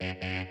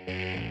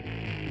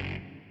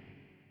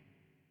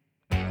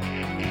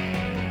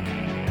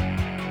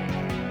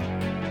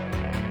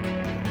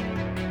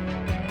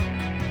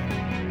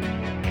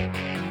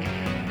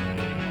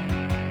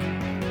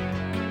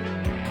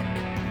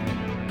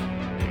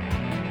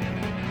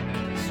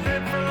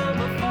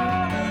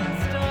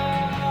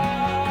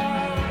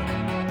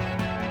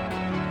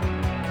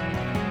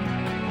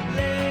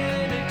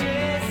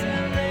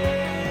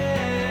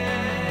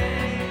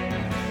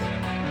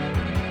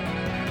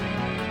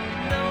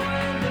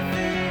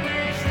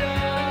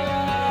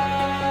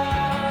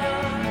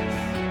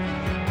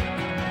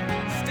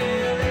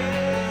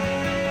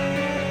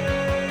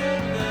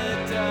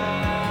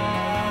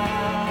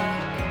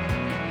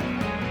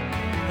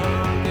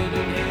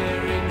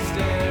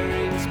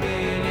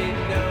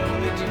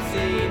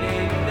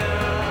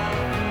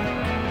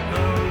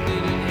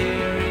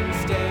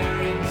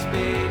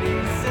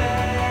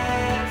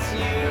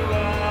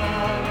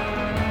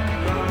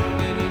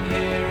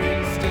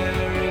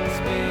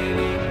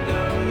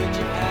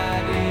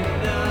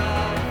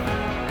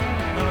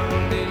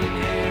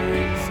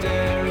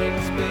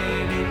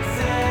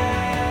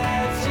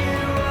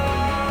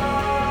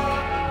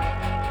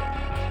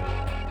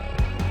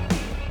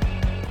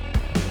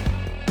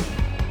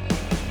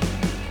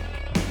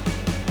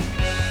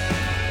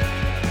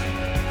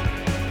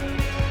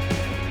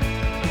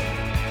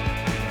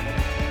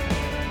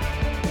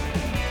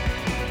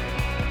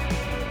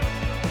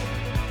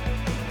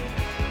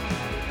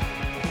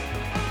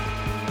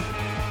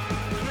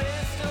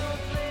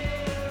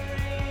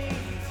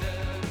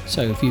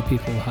So a few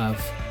people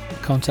have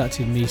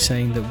contacted me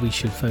saying that we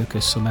should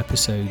focus some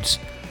episodes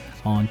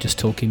on just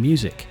talking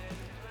music,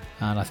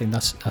 and I think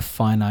that's a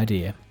fine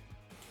idea.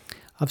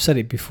 I've said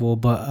it before,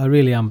 but I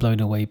really am blown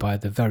away by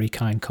the very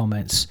kind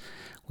comments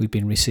we've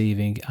been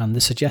receiving and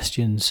the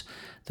suggestions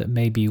that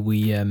maybe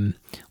we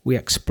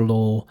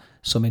explore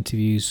some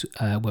interviews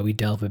where we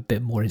delve a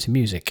bit more into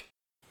music.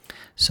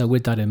 So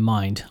with that in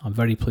mind, I'm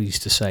very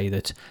pleased to say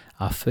that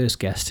our first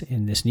guest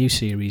in this new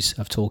series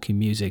of Talking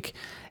Music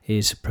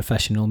is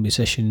professional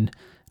musician,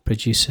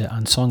 producer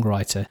and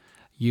songwriter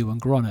Iwan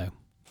Gronow.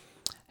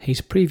 He's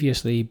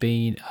previously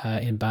been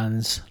in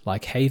bands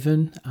like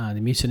Haven and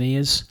the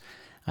Mutineers,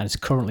 and is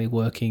currently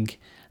working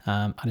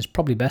and is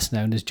probably best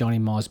known as Johnny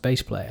Marr's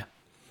bass player.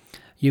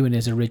 Iwan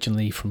is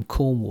originally from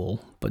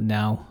Cornwall, but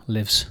now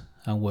lives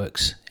and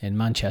works in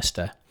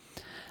Manchester.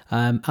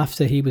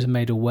 After he was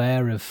made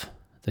aware of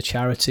the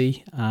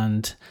charity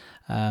and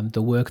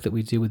the work that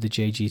we do with the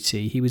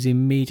JGT, he was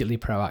immediately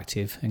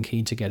proactive and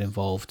keen to get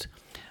involved.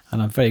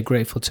 And I'm very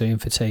grateful to him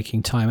for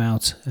taking time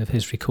out of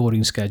his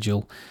recording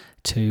schedule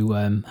to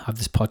have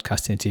this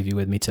podcast interview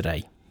with me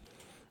today.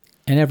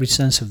 In every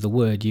sense of the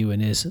word,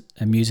 Iwan is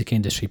a music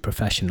industry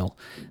professional,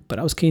 but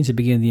I was keen to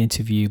begin the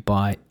interview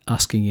by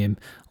asking him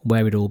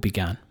where it all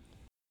began.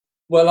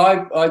 Well,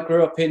 I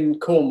grew up in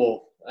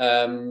Cornwall,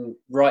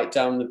 right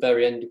down the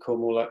very end of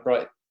Cornwall, like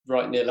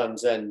right near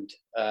Land's End.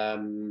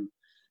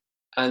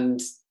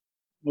 And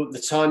at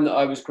the time that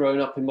I was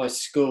growing up in my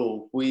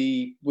school,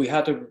 we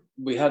had a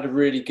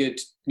really good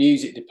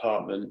music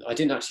department. I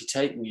didn't actually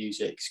take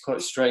music; it's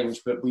quite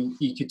strange, but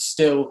you could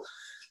still.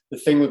 The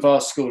thing with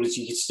our school is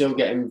you could still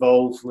get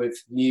involved with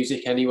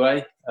music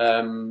anyway,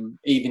 even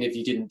if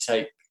you didn't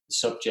take the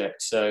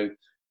subject. So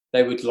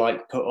they would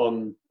like put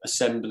on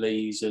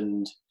assemblies,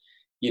 and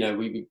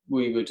we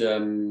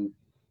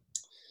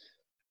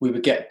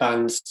would get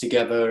bands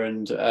together,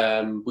 and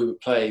we would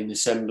play in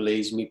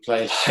assemblies, and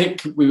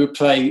we would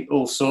play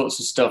all sorts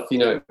of stuff.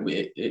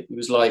 It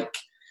was like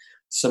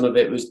some of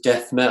it was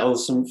death metal,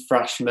 some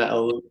thrash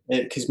metal,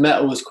 because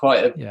metal was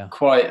quite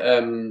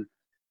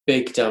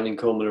big down in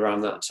Cornwall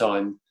around that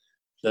time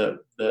that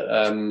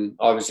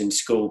I was in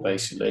school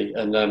basically,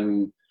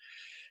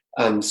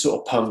 and sort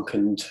of punk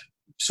and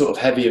sort of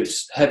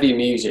heavy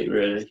music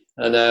really,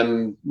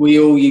 and we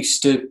all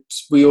used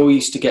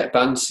to get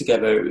bands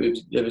together.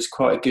 It was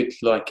quite a good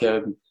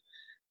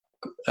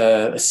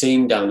a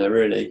scene down there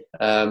really,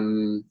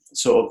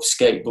 sort of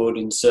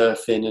skateboarding,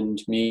 surfing and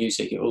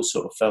music. It all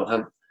sort of fell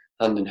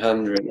hand in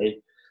hand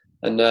really,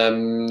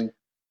 and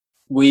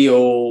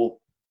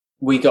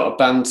we got a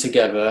band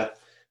together,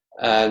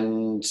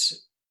 and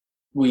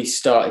we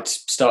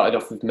started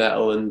off with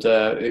metal, and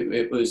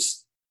it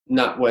was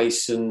Nat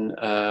Wason,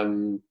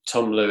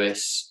 Tom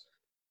Lewis,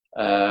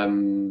 I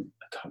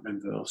can't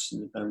remember who else in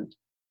the band.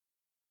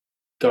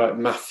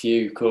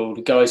 Matthew,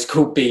 the guy's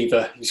called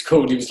Beaver.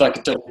 He was like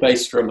a double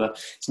bass drummer.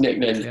 His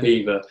nickname is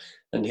Beaver,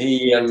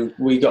 and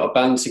we got a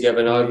band together,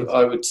 and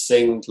I would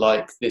sing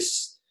like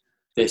this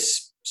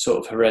sort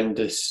of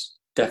horrendous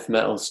death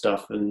metal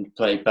stuff and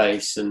play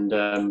bass,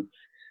 and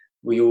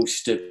we all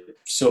used to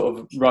sort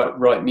of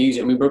write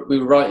music. We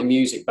were writing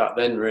music back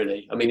then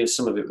really. I mean,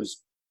 some of it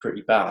was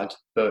pretty bad,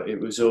 but it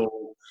was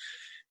all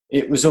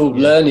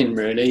learning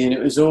really, and it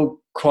was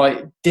all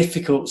quite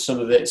difficult, some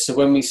of it. So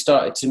when we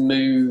started to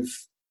move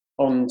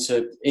on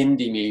to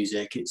indie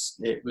music,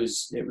 it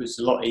was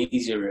a lot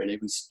easier really.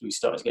 We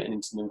started getting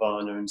into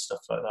Nirvana and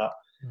stuff like that.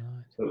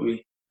 Right. But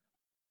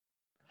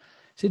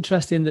it's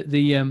interesting that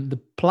the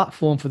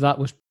platform for that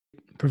was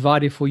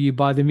provided for you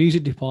by the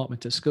music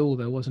department at school,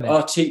 though, wasn't it?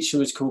 Our teacher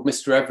was called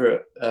Mr.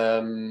 Everett.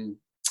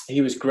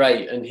 He was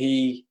great, and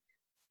he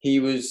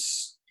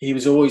was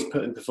always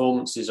putting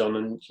performances on,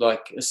 and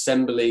like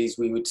assemblies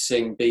we would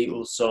sing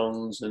Beatles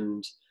songs,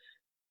 and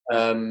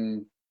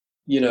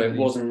it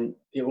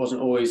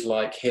wasn't always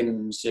like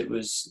hymns. It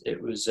was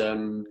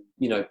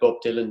Bob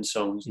Dylan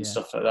songs and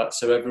stuff like that.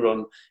 So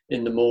everyone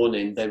in the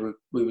morning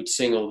we would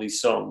sing all these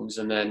songs,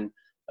 and then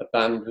a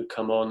band would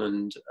come on,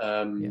 and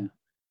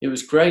it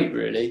was great,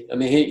 really. I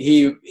mean,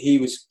 he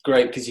was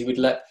great because he would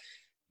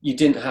you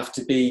didn't have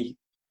to be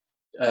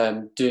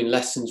doing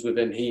lessons with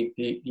him.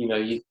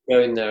 You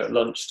go in there at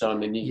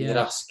lunchtime and you could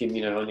ask him,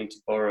 I need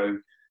to borrow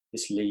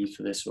this lead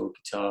for this or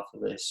guitar for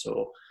this,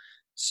 or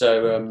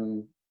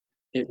so.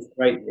 It was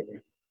great, really.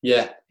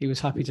 Yeah, he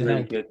was happy to really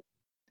help. Good.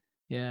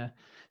 Yeah,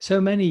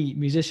 so many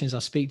musicians I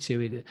speak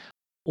to,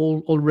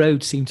 all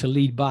roads seem to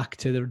lead back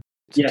to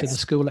the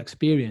school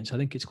experience. I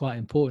think it's quite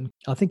important.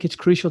 I think it's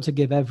crucial to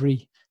give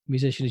every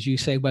musician, as you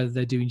say, whether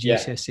they're doing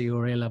GCSE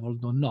or A level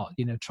or not,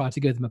 try to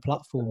give them a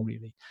platform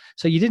really.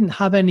 So you didn't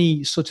have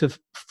any sort of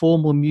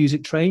formal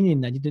music training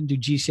then? You didn't do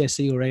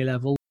GCSE or A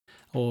level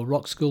or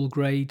rock school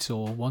grades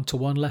or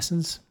one-to-one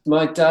lessons?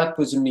 My dad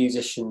was a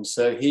musician,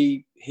 so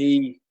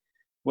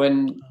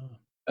when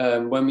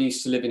we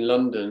used to live in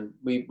London,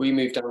 we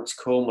moved down to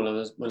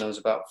Cornwall when I was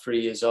about 3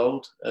 years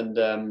old,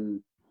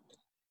 and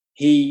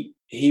he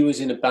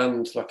was in a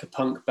band, like a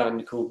punk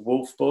band called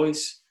Wolf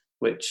Boys,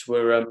 which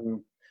were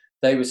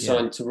they were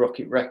signed to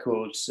Rocket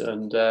Records,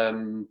 and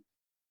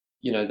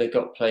they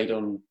got played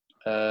on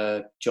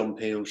John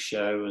Peel's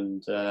show,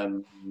 and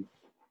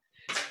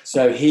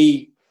so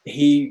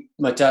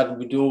my dad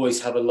would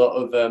always have a lot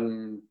of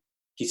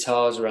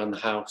guitars around the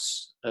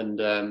house,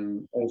 and I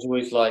was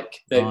always like,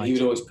 he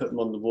would always put them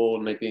on the wall,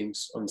 maybe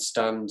on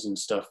stands and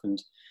stuff,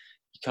 and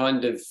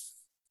kind of,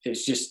 I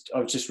was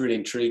just really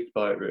intrigued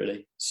by it,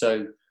 really.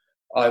 So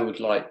I would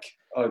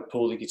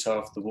pull the guitar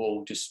off the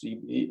wall. Just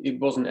it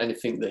wasn't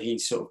anything that he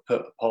sort of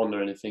put upon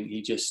or anything.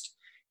 He just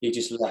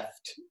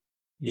left.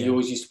 He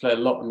always used to play a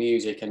lot of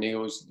music, and he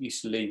always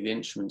used to leave the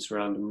instruments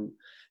around, and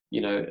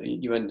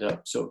you ended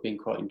up sort of being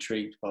quite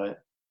intrigued by it.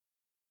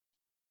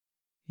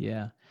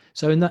 Yeah.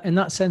 So in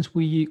that sense,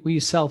 were you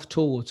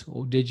self-taught,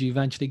 or did you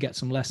eventually get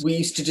some lessons? We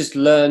used to just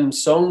learn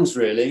songs,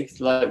 really.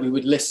 Like, we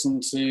would listen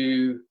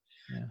to.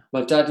 Yeah.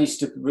 My dad used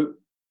to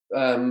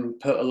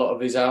put a lot of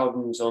his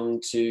albums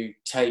onto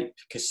tape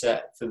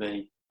cassette for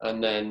me,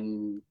 and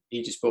then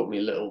he just bought me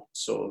a little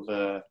sort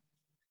of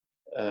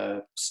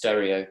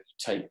stereo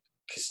tape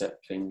cassette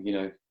thing,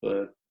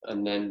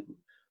 and then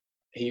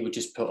he would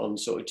just put on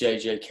sort of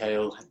J.J.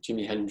 Cale,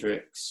 Jimi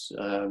Hendrix,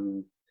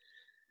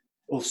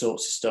 all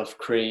sorts of stuff,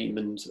 Cream,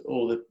 and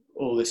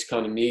all this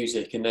kind of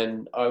music, and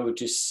then I would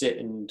just sit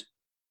and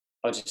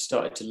I just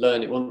started to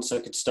learn it. Once I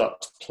could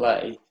start to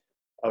play,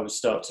 I would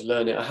start to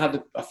learn it.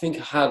 I think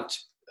I had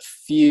a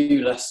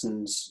few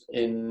lessons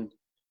in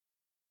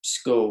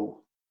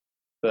school,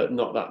 but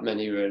not that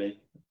many,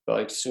 really. But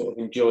I sort of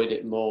enjoyed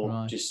it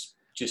more just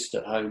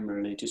at home,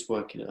 really, just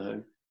working at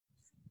home.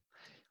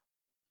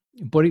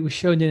 But it was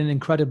shown in an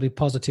incredibly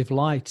positive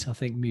light, I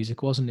think,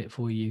 music, wasn't it,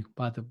 for you,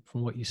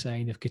 from what you're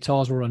saying? If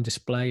guitars were on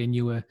display and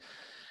you were,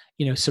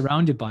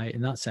 surrounded by it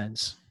in that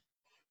sense.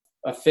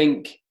 I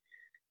think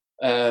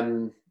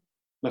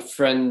my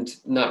friend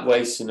Nat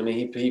Wason, I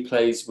mean, he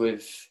plays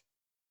with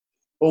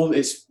all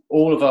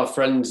of our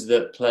friends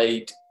that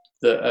played,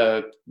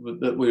 that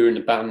we were in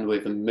a band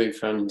with and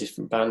moved around in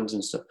different bands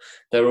and stuff.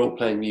 They're all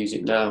playing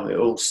music now. It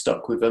all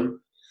stuck with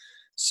them.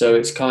 So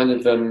it's kind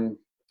of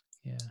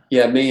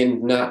me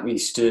and Nat, we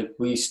used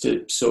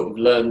to sort of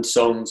learn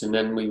songs, and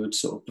then we would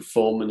sort of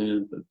perform them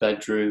in a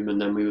bedroom,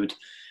 and then we would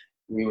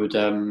we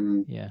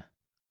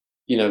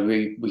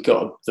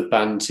got the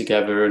band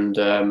together,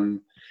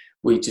 and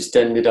we just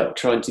ended up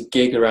trying to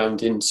gig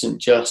around in St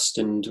Just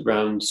and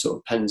around sort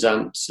of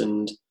Penzance,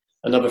 and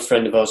another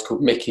friend of ours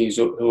called Mickey,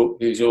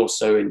 who's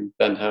also in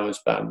Ben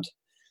Howard's band,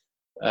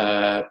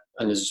 and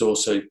is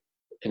also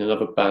in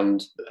another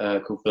band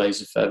called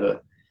Blaze of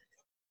Feather.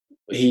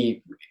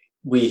 He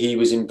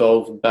was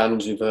involved in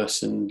bands with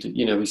us, and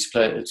we used to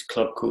play at a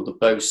club called the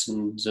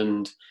Bosuns,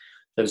 and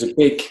there was a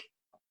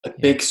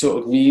big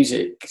sort of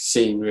music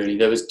scene, really.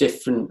 There was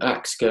different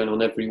acts going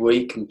on every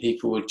week, and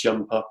people would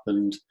jump up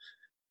and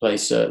play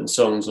certain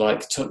songs.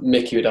 Like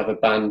Mickey would have a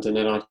band, and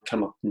then I'd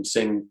come up and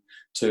sing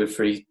 2 or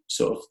 3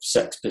 sort of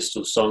Sex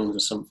Pistols songs or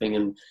something,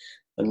 and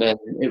then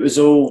it was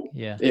all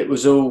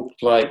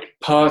like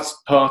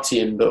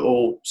partying, but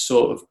all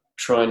sort of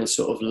trying to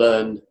sort of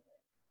learn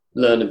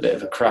a bit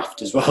of a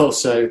craft as well.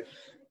 So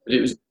it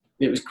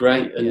was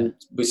great, and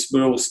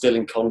we're all still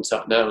in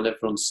contact now, and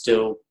everyone's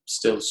still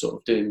sort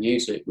of doing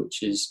music,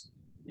 which it's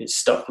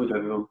stuck with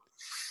everyone.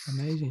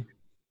 Amazing.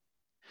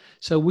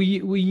 So were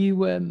you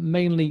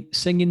mainly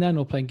singing then,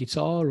 or playing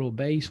guitar or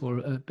bass, or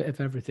a bit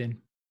of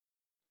everything?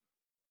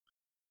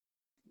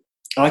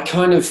 I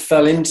kind of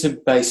fell into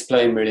bass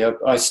playing, really.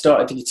 I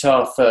started the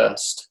guitar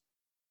first,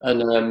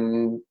 and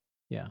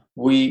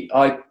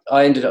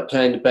I ended up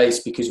playing the bass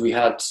because we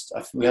had 2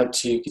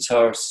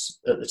 guitarists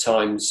at the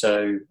time,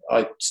 so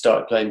I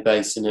started playing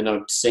bass, and then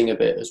I'd sing a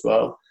bit as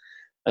well.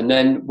 And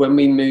then when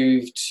we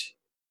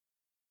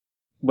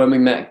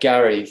met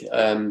Gary,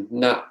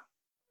 Nat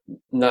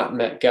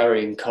met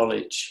Gary in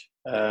college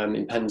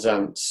in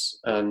Penzance,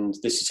 and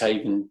this is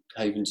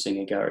Haven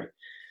singer Gary.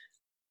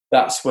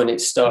 That's when it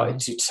started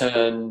to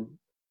turn.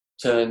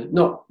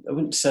 Not, I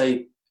wouldn't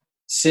say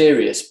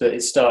serious, but we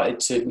started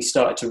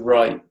to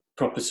write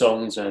proper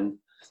songs, and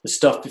the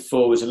stuff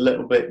before was a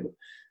little bit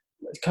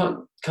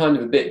kind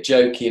of a bit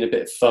jokey and a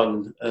bit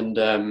fun,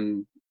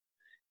 and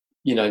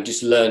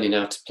just learning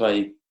how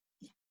to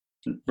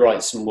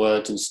write some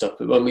words and stuff.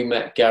 But when we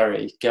met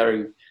Gary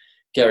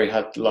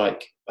had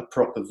like a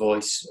proper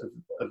voice,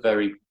 a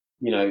very,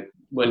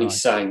 when he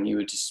sang, you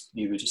were just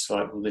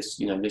like, well, this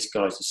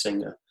guy's a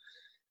singer.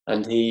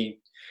 And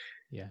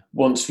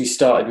once we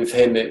started with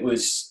him,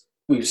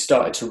 we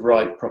started to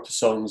write proper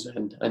songs,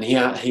 and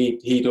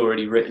he'd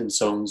already written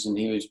songs, and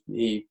him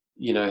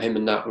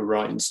and Nat were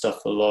writing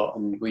stuff a lot,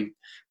 and we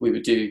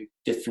would do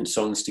different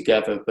songs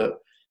together. But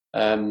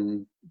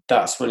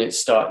that's when it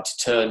started to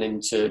turn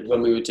into,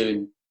 when we were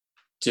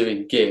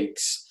doing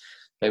gigs,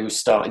 they were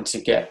starting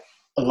to get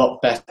a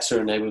lot better,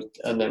 and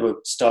they were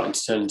starting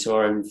to turn into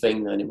our own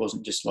thing. Then it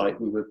wasn't just like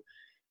we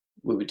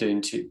were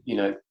doing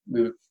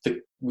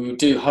we would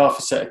do half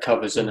a set of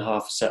covers and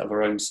half a set of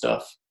our own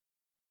stuff,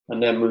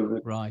 and then we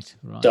would right.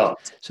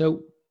 start.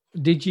 So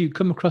Did you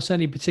come across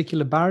any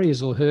particular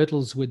barriers or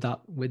hurdles with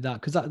that?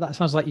 Because that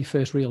sounds like your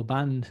first real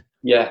band,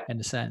 Yeah. in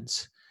a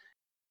sense.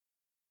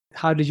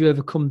 How did you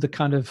overcome the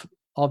kind of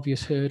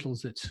obvious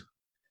hurdles that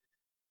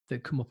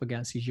come up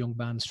against these young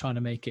bands trying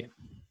to make it?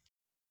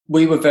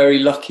 We were very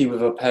lucky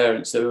with our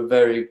parents. They were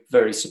very,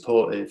 very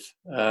supportive.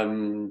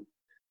 And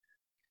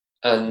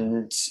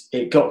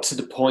it got to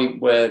the point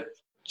where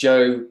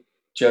Joe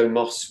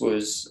Moss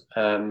was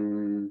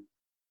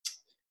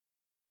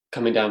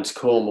coming down to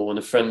Cornwall, and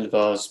a friend of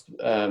ours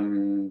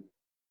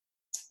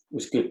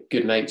was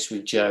good mates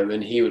with Joe,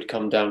 and he would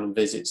come down on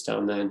visits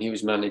down there, and he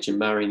was managing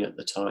Marion at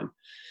the time,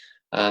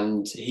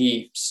 and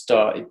he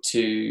started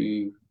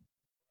to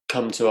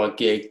come to our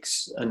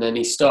gigs, and then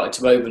he started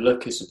to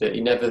overlook us a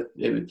bit.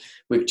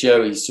 With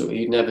Joe,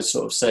 he'd never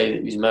sort of say that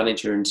he was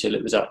manager until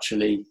it was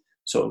actually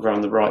sort of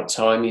around the right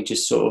time. He was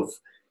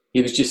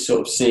just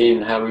sort of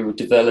seeing how we were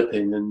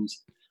developing, and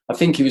I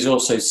think he was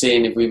also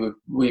seeing if we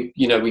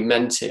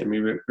meant it and we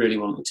really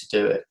wanted to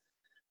do it.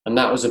 And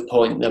that was a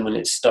point then when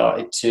it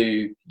started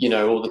to,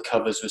 all the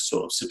covers were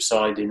sort of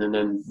subsiding, and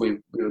then we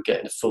were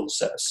getting a full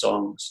set of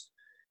songs.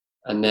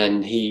 And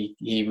then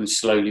he would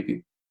slowly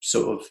be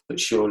sort of, but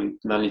surely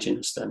managing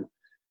us then.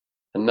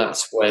 And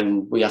that's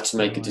when we had to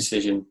make a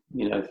decision.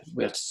 We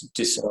had to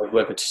decide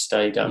whether to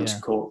stay down to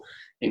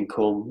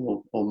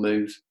Cornwall or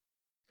move.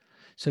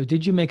 So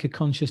did you make a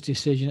conscious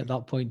decision at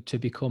that point to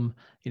become,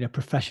 a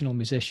professional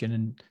musician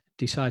and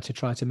decide to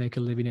try to make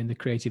a living in the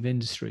creative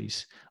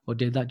industries? Or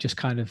did that just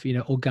kind of,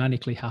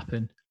 organically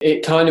happen?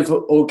 It kind of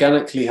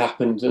organically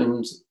happened.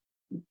 And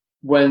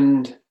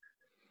when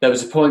there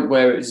was a point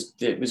where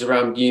it was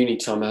around uni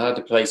time, I had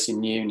a place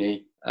in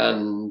uni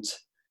and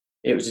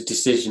it was a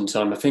decision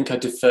time. I think I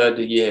deferred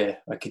a year.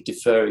 I could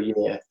defer a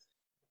year.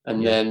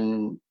 And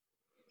then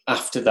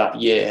after that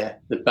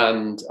year, the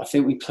band, I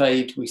think we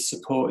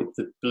supported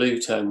the Blue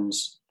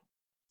Tones,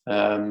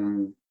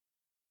 because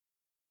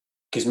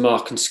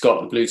Mark and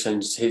Scott, the Blue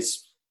Tones,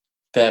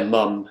 their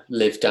mum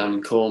lived down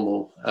in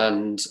Cornwall,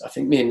 and I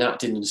think me and Nat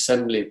did an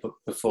assembly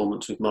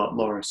performance with Mark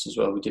Morris as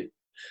well.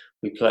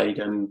 We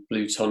played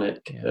Blue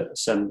Tonic at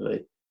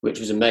assembly, which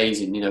was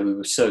amazing. We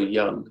were so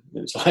young.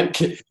 It was like,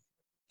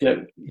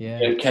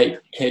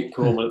 Kate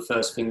Cornwall at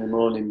first thing in the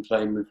morning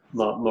playing with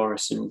Mark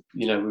Morris, and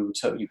we were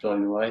totally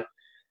blown away.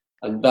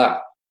 And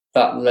that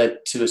led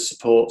to a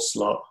support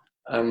slot,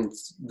 and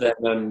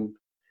then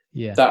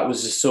that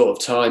was a sort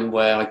of time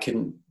where I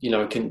couldn't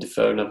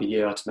defer another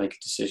year. I had to make a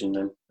decision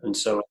then, and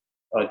so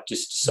I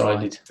just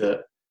decided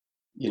that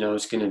I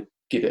was going to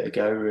give it a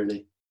go.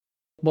 Really.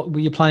 What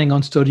were you planning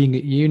on studying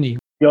at uni?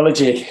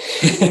 Geology.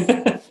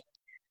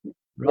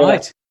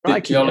 Right.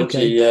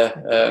 Geology.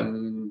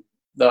 Okay.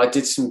 I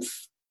did some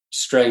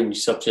strange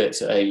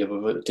subjects at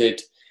A-level, but I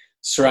did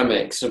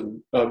ceramics,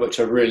 which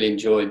I really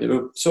enjoyed. They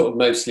were sort of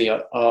mostly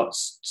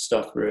arts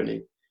stuff,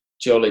 really.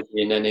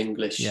 Geology and then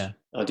English. Yeah.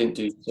 I didn't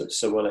do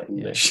so well at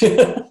English.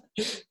 Yeah.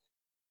 It's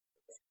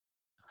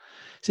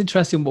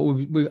interesting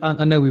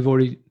I know we've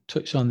already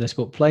touched on this,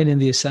 but playing in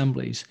the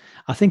assemblies,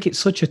 I think it's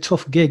such a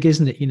tough gig,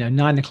 isn't it?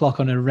 9:00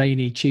 on a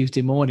rainy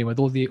Tuesday morning with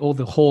all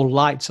the hall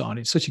lights on.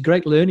 It's such a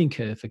great learning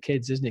curve for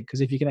kids, isn't it?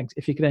 Because if you can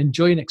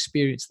enjoy and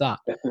experience that.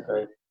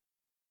 Definitely.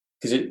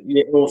 Because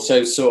it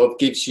also sort of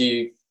gives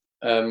you,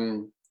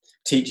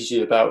 teaches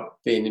you about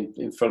being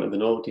in front of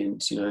an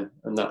audience, and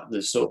that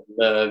the sort of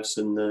nerves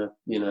and the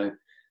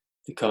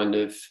kind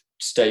of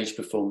stage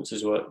performance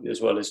as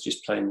well as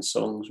just playing the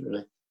songs,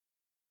 really.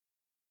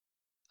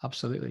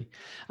 Absolutely.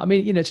 I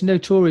mean, it's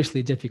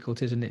notoriously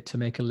difficult, isn't it, to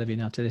make a living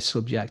out of this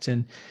subject?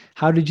 And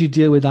how did you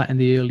deal with that in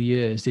the early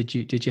years?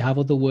 Did you have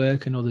other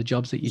work and other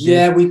jobs that you did?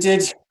 Yeah, we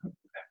did.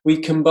 We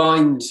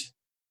combined.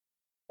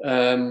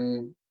 I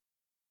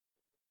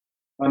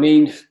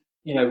mean,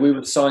 we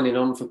were signing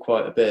on for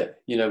quite a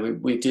bit.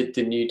 We did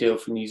the New Deal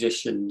for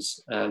Musicians,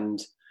 and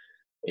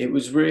it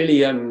was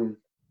really,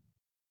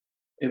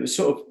 it was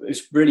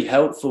really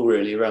helpful,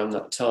 really, around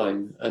that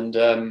time.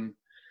 And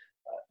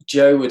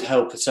Joe would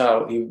help us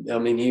out. He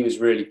was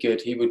really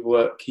good.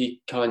 He'd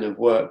kind of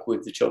work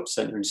with the job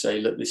centre and say,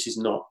 look, this is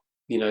not,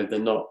 they're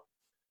not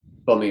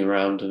bumming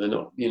around, or they're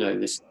not,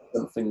 this is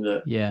something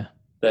that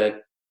they're,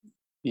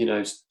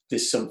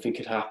 this something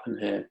could happen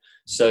here.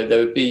 So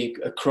there would be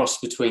a cross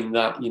between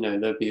that,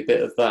 there'd be a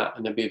bit of that,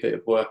 and there'd be a bit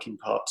of working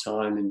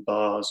part-time in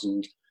bars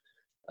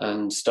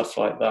and stuff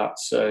like that.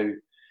 So,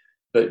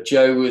 but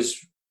Joe was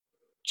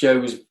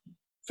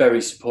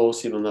very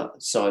supportive on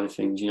that side of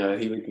things.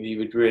 He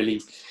would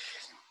really,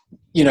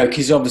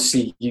 because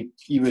obviously you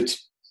would,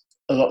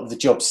 a lot of the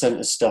job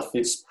centre stuff,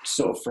 it's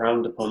sort of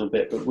frowned upon a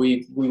bit, but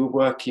we were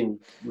working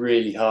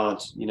really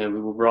hard. We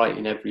were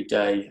writing every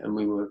day, and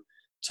we were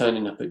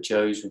turning up at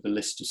Joe's with a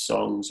list of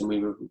songs, and we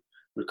were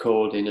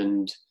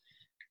recording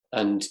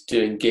and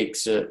doing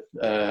gigs at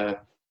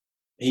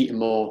Heaton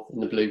Moor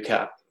and the Blue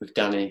Cat with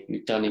Danny.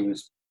 Danny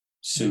was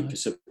super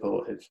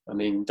supportive. I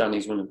mean,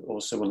 Danny's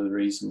also one of the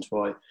reasons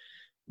why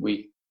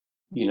we,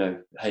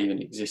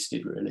 Haven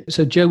existed, really.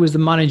 So Joe was the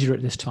manager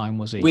at this time,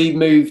 was he?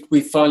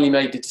 We finally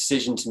made the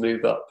decision to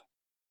move up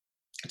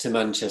to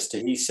Manchester.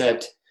 He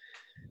said,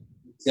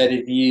 said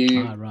if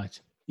you right.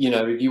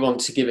 if you want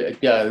to give it a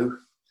go,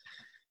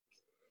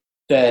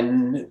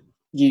 then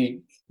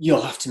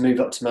you'll have to move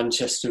up to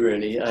Manchester,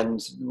 really.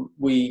 And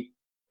we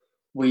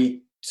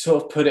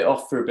sort of put it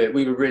off for a bit.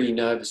 We were really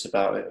nervous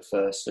about it at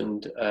first,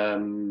 and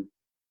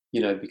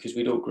because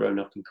we'd all grown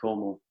up in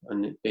Cornwall,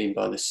 and it being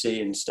by the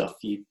sea and stuff,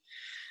 you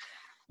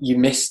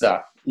miss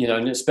that,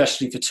 and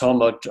especially for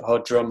Tom, our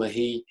drummer,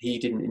 he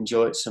didn't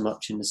enjoy it so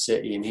much in the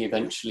city, and he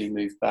eventually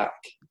moved back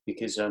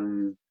because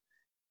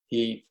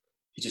he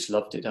just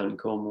loved it down in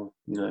Cornwall,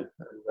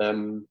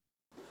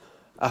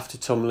 after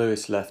Tom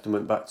Lewis left and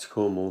went back to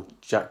Cornwall,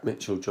 Jack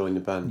Mitchell joined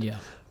the band. Yeah.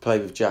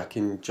 Played with Jack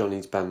in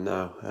Johnny's band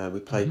now.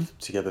 We played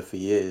together for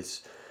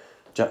years.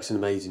 Jack's an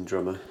amazing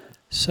drummer.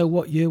 So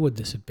what year would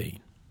this have been?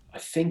 I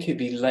think it'd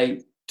be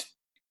late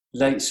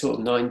sort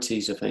of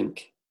 90s, I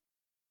think.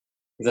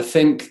 I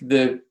think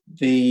I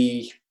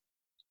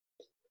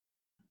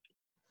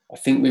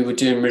think we were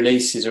doing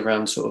releases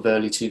around sort of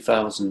early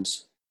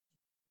 2000s.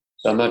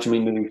 So I imagine we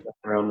moved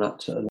around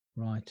that sort of.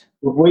 Right.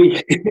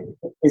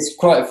 It's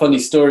quite a funny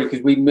story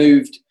because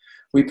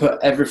we put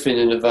everything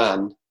in a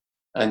van,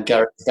 and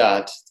Gary's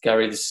dad,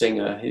 Gary the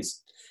singer,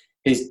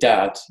 his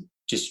dad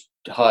just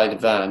hired a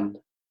van.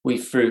 We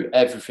threw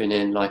everything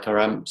in, like our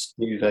amps,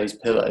 duvets,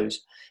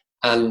 pillows,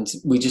 and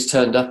we just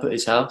turned up at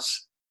his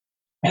house.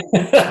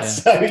 Yeah.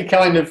 So he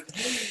kind of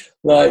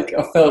I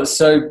felt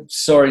so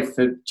sorry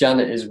for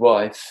Janet, his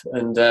wife,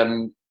 and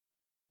and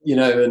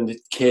the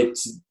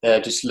kids,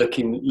 they're just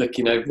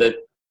looking over their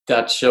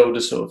dad's shoulder,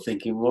 sort of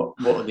thinking, what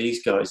are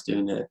these guys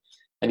doing here?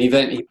 And he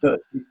put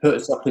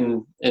us up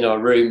in our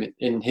room,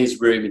 in his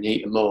room in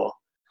Heaton Moor,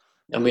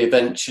 and we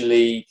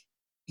eventually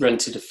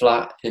rented a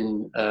flat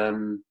in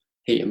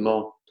Heaton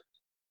Moor.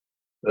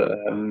 But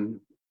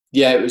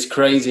it was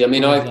crazy. I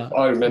mean,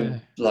 I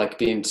remember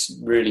being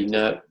really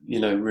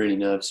really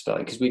nervous about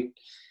it, because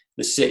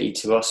the city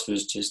to us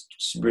was just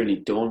really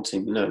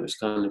daunting. It was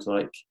kind of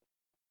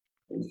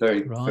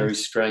very very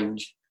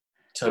strange,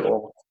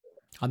 total.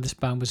 And this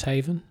band was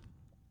Haven?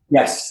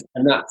 Yes,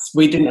 and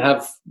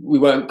we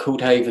weren't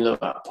called Haven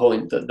at that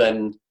point, but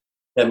then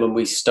when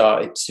we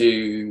started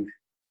to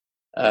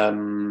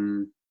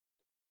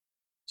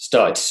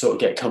sort of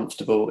get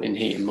comfortable in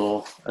Heaton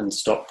Moor and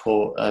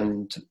Stockport,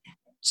 and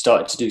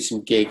started to do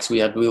some gigs,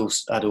 we all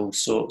had all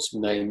sorts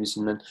of names,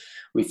 and then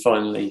we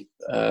finally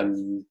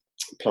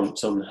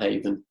plumped on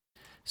Haven.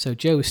 So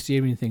Joe was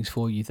steering things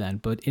for you then,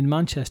 but in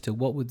Manchester,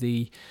 what were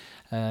the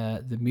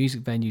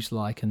music venues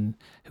like, and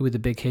who were the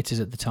big hitters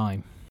at the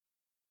time?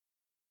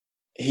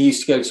 He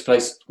used to go to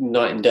place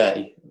Night and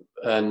Day,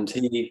 and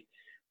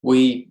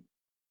we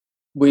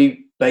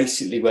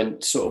basically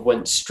went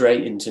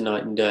straight into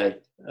Night and Day.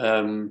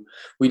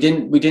 We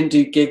didn't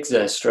do gigs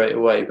there straight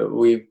away, but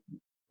we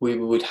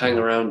would hang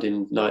around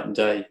in Night and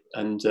Day,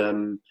 and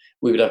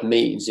we would have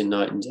meetings in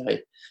Night and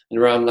Day. And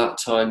around that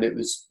time, it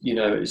was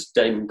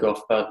Damon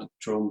Gough, Bad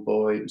Drawn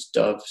Boy, it was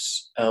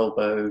Doves,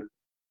 Elbow,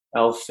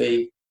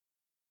 Alfie.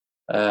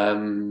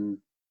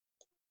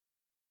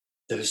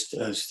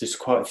 There's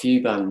quite a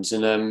few bands,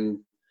 and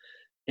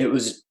it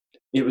was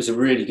a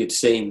really good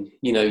scene.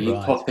 You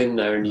pop in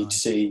there and you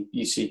see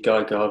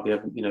Guy Garvey,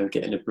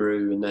 getting a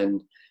brew, and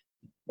then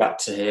back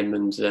to him,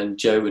 and then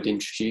Joe would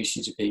introduce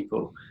you to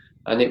people,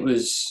 and it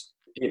was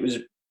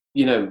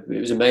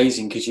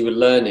amazing, because you were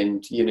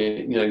learning,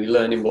 you're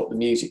learning what the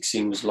music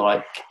scene was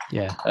like.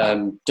 Yeah.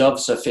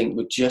 Doves, I think,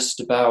 were just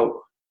about,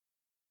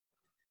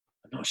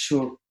 I'm not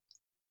sure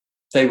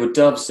they were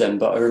Doves then,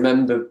 but I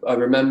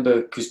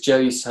remember because Joe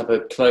used to have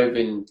a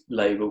clothing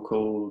label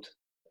called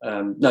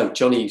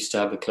Johnny used to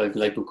have a clothing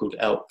label called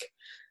Elk.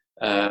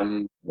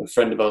 A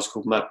friend of ours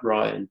called Matt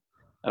Ryan,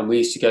 and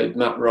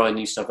Matt Ryan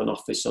used to have an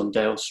office on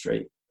Dale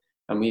Street,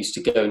 and we used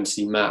to go and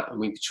see Matt, and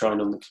we'd be trying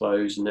on the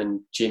clothes, and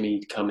then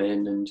Jimmy'd come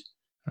in, and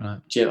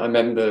Jim, I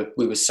remember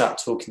we were sat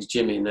talking to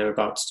Jimmy, and they were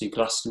about to do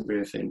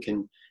Glastonbury, I think,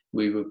 and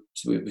we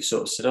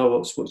sort of said, "Oh,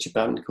 what's your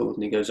band called?"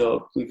 And he goes,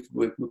 "Oh,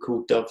 we're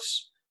called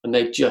Doves." And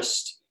they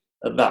just,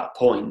 at that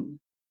point,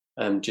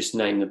 just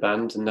named the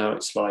band, and now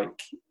it's like,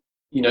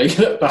 you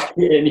look back at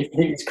it and you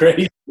think it's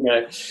crazy,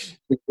 that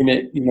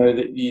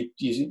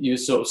you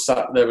sort of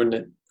sat there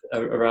and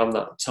around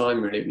that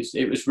time. Really,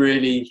 it was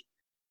really,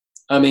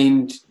 I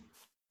mean,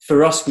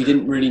 for us, we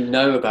didn't really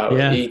know about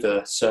it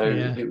either, so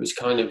it was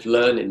kind of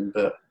learning,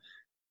 but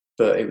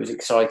it was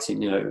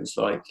exciting. It was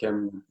like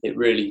it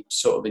really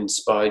sort of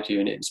inspired you,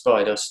 and it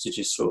inspired us to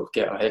just sort of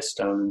get our heads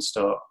down and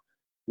start.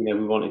 We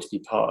wanted to be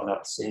part of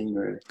that scene,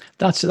 really.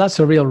 That's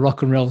a real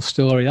rock and roll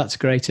story. That's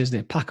great, isn't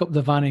it? Pack up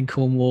the van in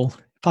Cornwall,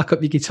 pack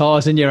up your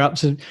guitars and your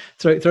amps, and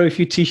throw a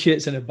few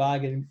t-shirts in a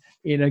bag, and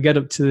get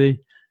up to the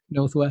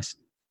northwest.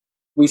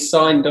 We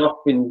signed off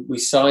in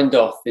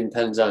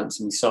Penzance,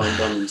 and we signed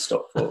on in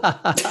Stockport.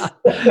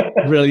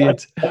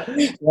 Brilliant.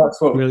 That's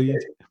what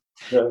brilliant.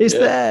 Is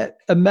there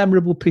a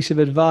memorable piece of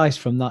advice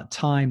from that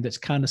time that's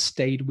kind of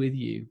stayed with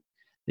you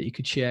that you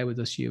could share with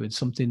us, Ewan?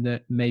 Something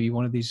that maybe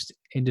one of these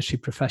industry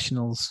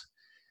professionals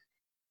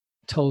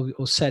told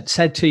or said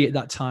to you at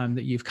that time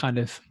that you've kind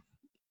of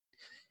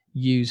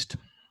used?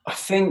 I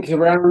think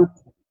around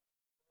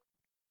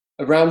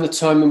around the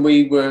time when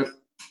we were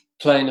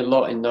playing a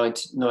lot in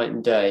Night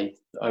and Day,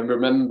 I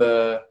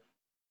remember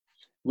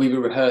we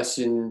were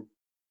rehearsing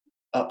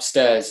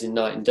upstairs in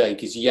Night and Day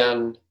because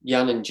Jan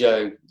and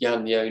Joe,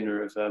 Jan, the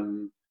owner of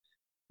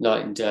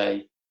Night and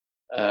Day,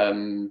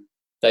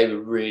 they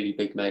were really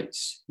big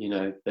mates. You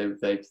know,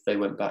 they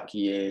went back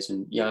years,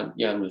 and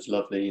Jan was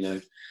lovely. You know,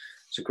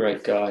 he's a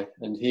great guy,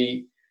 and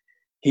he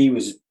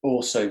was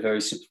also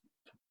very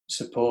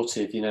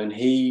supportive. You know, and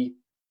he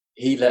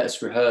let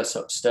us rehearse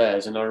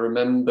upstairs, and I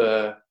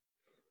remember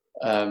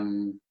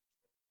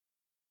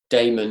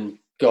Damon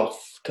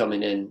Goff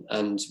coming in,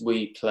 and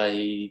we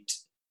played.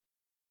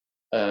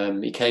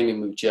 He came in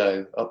with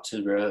Joe up to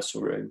the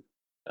rehearsal room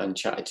and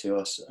chatted to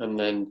us, and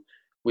then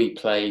we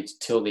played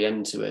Till the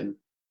End to him.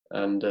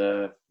 And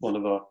one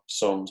of our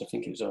songs, I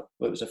think it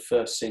was a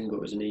first single,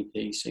 it was an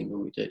EP single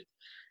we did,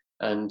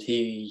 and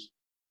he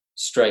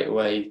straight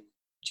away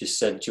just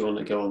said, "Do you want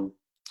to go on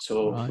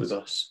tour with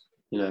us?"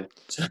 You know,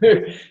 so,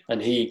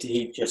 and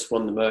he just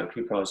won the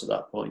Mercury Prize at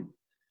that point.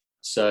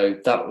 So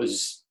that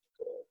was,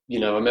 you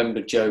know, I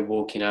remember Joe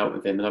walking out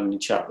with him and having a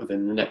chat with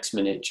him. The next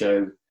minute,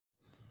 Joe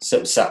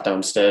sat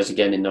downstairs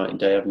again in Night and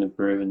Day having a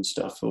brew and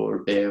stuff, or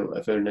a beer or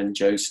whatever, and then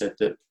Joe said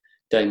that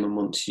Damon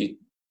wants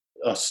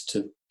us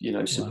to, you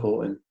know,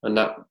 support him. And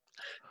that,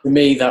 for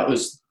me, that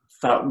was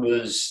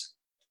the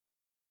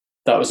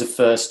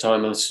first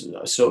time I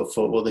sort of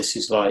thought, well, this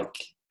is like,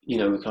 you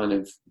know,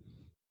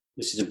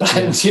 this is a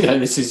band, you know,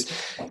 this is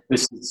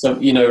some,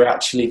 you know, we're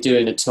actually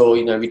doing a tour.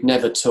 You know, we'd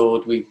never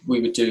toured. We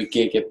would do a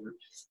gig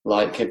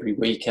every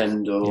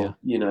weekend, or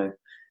you know,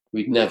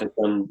 we'd never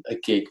done a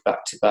gig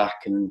back to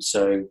back, and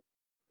so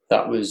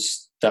that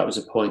was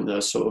a point that I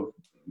sort of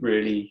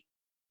really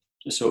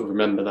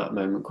remember that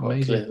moment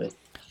quite clearly.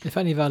 If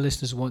any of our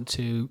listeners want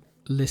to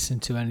listen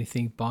to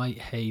anything by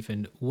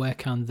Haven, where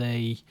can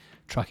they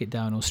track it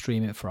down or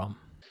stream it from?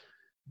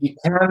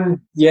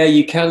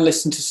 You can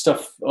listen to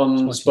stuff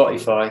on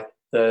Spotify.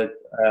 There's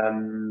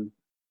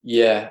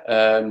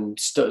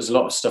a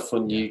lot of stuff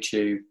on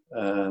YouTube.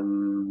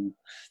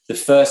 The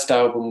first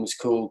album was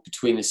called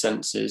Between the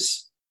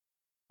Senses.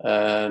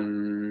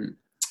 Second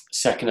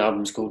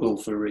album's called All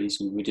for a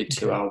Reason. We did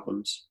 2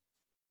 albums.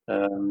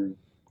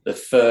 The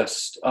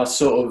first,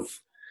 the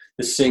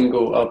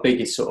single, our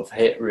biggest sort of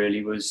hit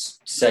really was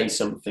Say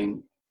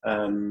Something,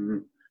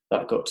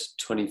 that got to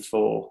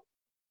 24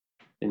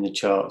 in the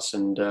charts,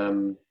 and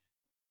Till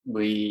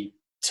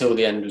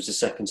the End was the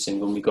second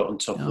single, and we got on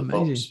top of the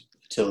pops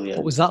Till the End.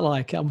 What was that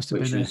like? That must have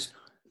been it was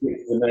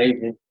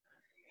amazing.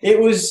 It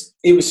was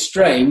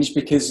strange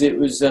because it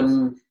was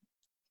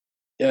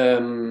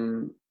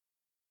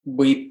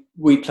we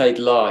played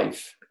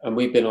live, and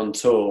we've been on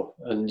tour,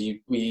 and you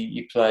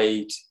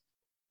played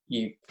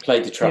the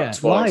track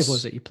twice. Live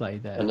was it? You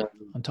played there and,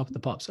 on top of the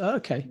pops. Oh,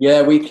 okay.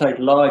 Yeah, we played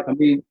live. I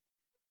mean,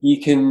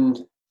 you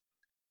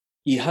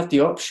had the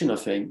option, I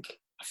think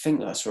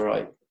that's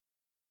right,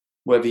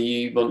 whether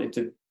you wanted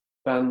the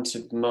band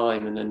to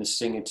mime and then the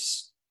singer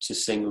to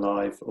sing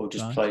live, or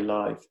just play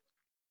live.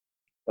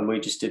 And we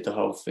just did the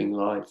whole thing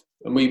live.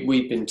 And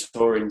we'd been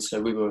touring, so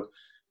we were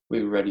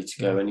ready to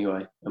go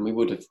anyway. And we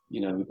would have, you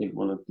know, we didn't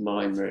want to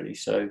mime really.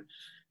 So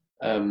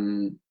I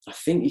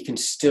think you can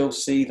still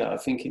see that. I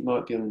think it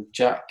might be on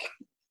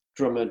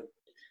drummer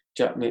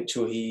Jack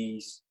Mitchell. I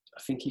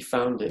think he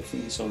found it. I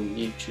think it's on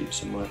YouTube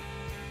somewhere.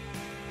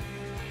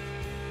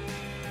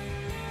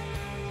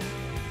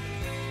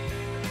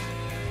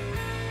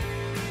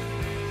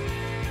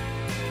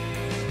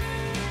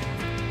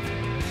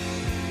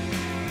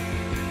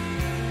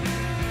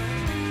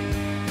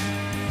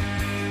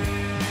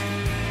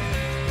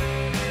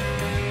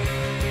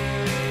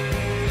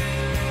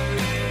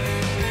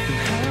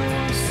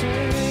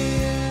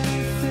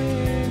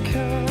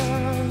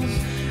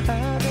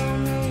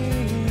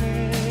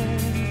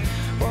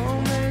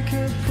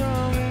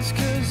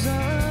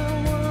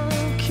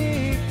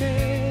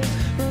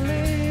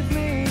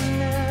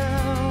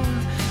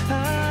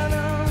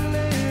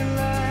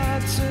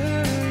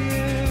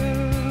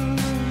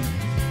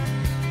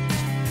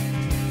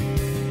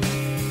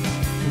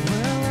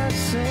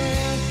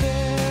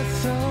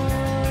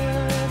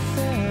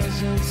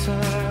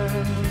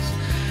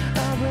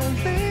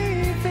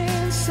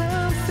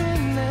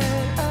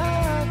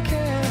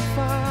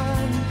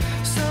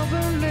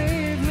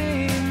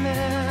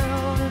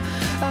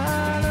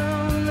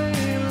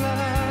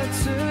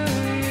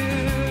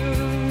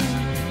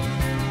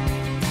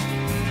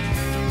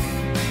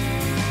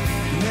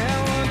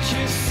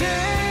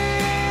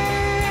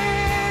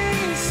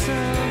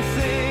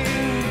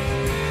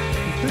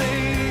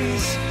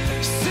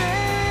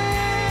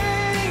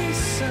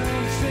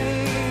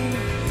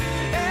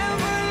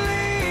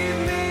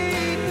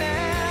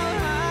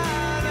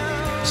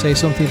 Say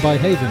Something by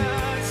Haven.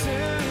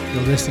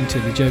 You're listening to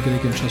the Joe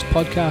Gilligan Trust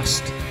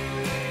podcast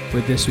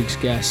with this week's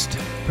guest,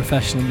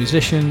 professional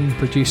musician,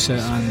 producer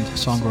and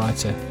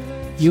songwriter,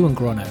 Iwan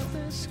Gronow.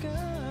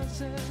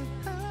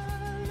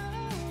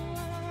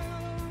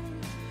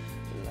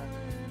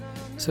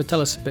 So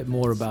tell us a bit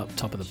more about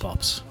Top of the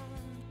Pops.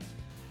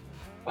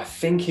 I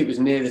think it was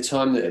near the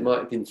time that it might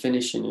have been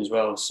finishing as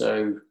well.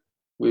 So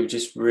we were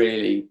just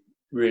really,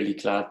 really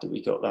glad that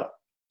we got that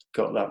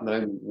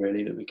moment,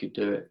 really, that we could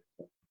do it.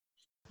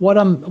 What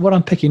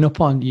I'm picking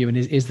up on, Ewan,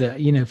 is that,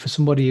 you know, for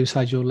somebody who's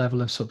had your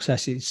level of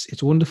success,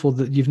 it's wonderful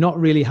that you've not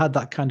really had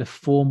that kind of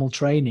formal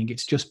training.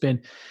 It's just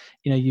been,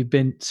 you know, you've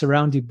been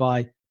surrounded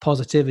by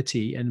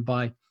positivity and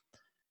by,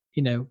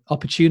 you know,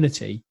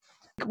 opportunity.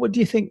 What do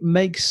you think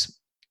makes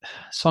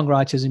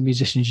songwriters and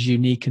musicians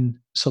unique and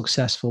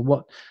successful?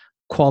 What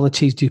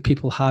qualities do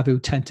people have who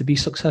tend to be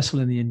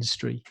successful in the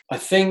industry? I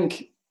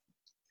think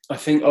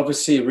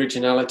obviously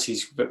originality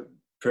is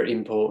pretty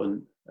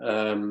important.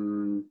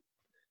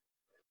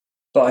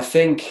 But I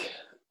think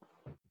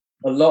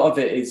a lot of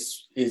it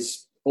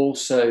is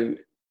also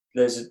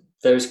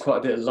there's quite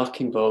a bit of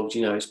luck involved.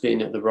 You know, it's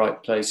being at the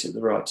right place at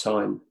the right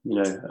time.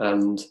 You know,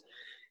 and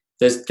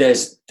there's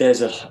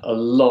a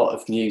lot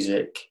of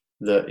music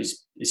that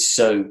is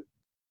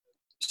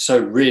so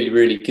really,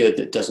 really good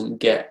that doesn't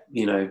get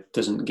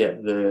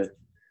the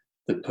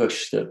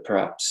push that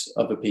perhaps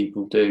other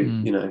people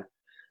do. You know,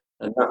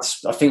 and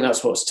I think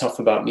that's what's tough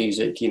about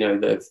music. You know,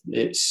 that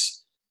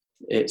it's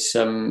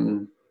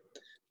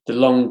the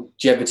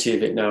longevity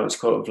of it now. It's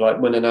kind of like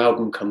when an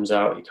album comes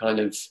out,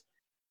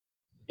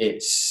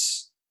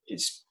 it's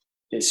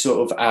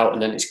sort of out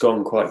and then it's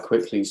gone quite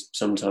quickly.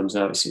 Sometimes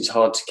now it's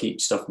hard to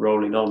keep stuff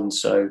rolling on.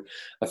 So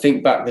I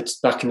think back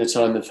in the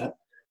time of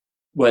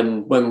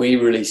when we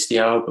released the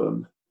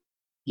album,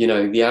 you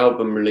know, the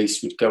album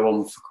release would go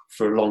on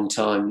for a long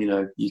time. You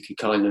know, you could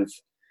kind of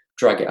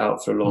drag it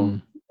out for a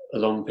long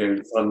period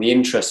of time. The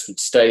interest would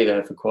stay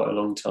there for quite a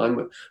long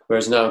time.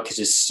 Whereas now, because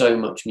there's so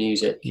much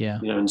music, you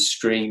know, and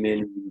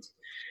streaming, and,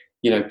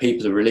 you know,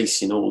 people are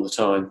releasing all the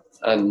time.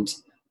 And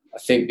I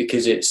think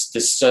because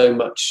there's so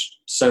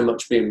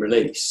much being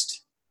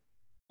released,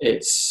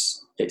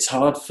 it's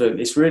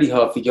really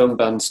hard for young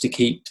bands to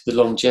keep the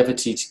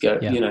longevity to go.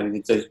 You know,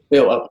 they've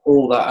built up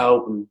all that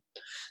album.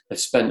 They've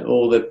spent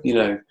all the, you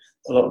know,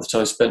 a lot of the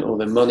time spent all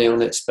their money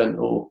on it,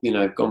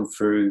 gone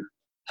through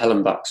hell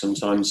and back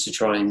sometimes to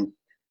try and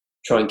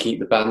keep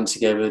the band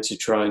together,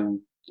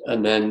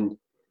 and then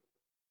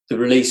the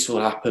release will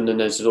happen and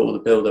there's all the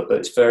build up, but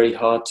it's very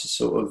hard to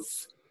sort of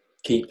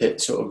keep it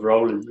sort of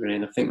rolling, really.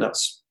 And I think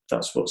that's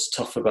what's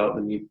tough about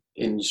the new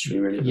industry,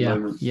 really, at the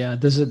moment. Yeah,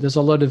 there's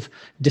a lot of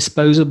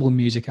disposable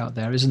music out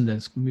there, isn't there?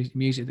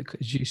 Music that,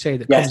 as you say,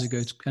 that comes and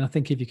goes. And I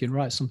think if you can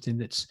write something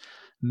that's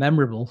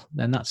memorable,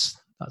 then that's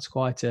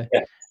quite a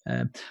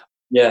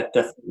yeah,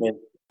 definitely.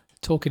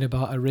 Talking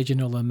about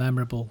original and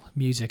memorable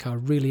music, I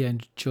really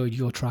enjoyed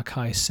your track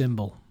Highest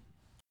Symbol.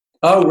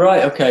 Oh,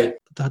 right, okay.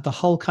 The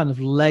whole kind of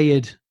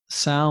layered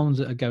sounds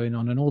that are going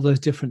on and all those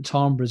different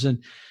timbres,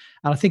 and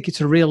I think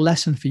it's a real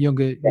lesson for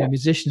younger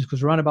musicians,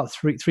 because around about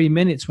 3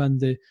 minutes when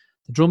the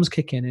drums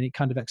kick in and it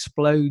kind of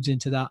explodes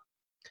into that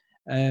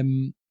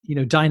you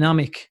know,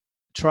 dynamic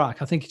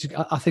track. I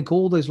think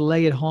all those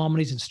layered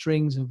harmonies and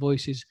strings and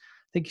voices,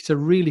 I think it's a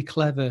really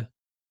clever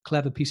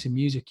piece of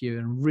music,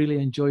 and really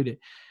enjoyed it.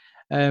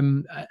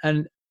 And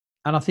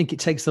I think it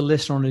takes the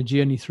listener on a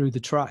journey through the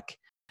track,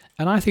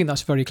 and I think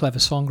that's very clever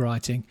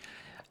songwriting.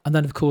 And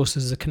then, of course,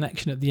 there's a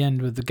connection at the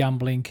end with the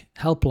gambling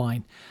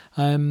helpline.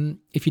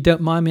 If you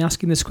don't mind me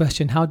asking this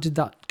question, how did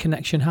that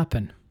connection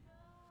happen?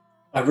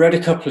 I read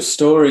a couple of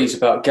stories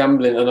about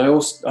gambling, and I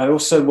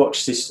also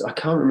watched this. I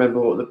can't remember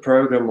what the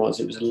program was.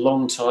 It was a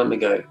long time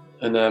ago,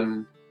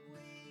 and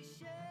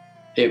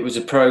it was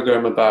a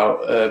program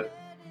about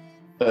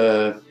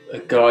a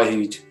guy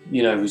who,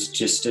 you know,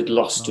 had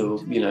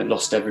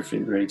lost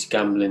everything really to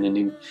gambling, and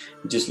he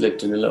just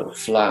lived in a little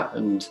flat,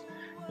 and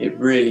it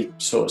really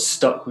sort of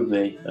stuck with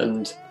me.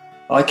 And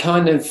I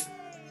kind of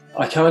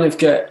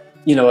get,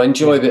 you know, I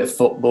enjoy a bit of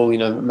football. You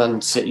know, I'm a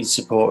Man City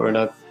supporter, and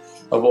I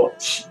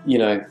watch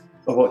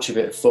a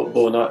bit of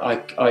football, and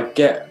I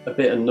get a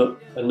bit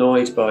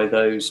annoyed by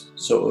those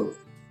sort of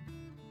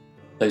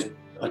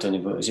I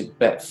don't know, is it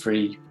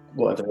Bet-Free,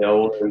 whatever they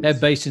are. They're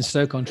based in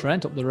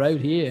Stoke-on-Trent, up the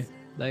road here.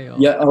 They are.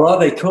 Yeah, oh, are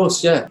they? Of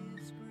course, yeah.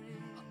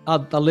 I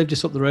live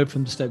just up the road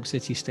from the Stoke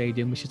City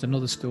Stadium, which is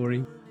another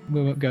story.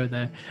 We won't go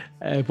there.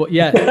 But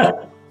yeah,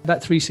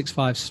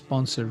 Bet365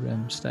 sponsor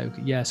Stoke.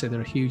 Yeah, so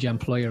they're a huge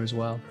employer as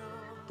well.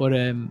 But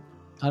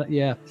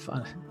yeah,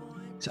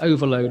 it's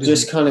overload.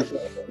 Just kind of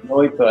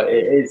annoyed by it.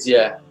 It is,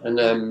 yeah.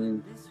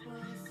 And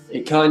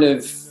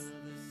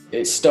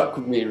it stuck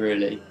with me,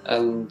 really.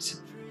 And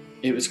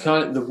it was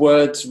kind of the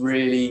words,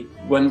 really,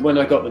 when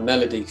I got the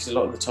melody, because a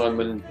lot of the time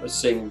when I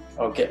sing,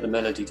 I'll get the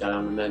melody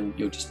down and then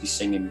you'll just be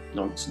singing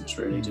nonsense,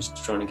 really, just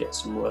trying to get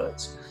some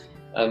words.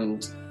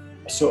 And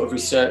I sort of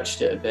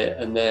researched it a bit,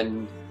 and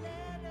then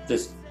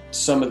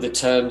some of the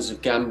terms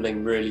of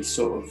gambling really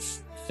sort of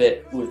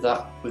fit with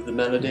the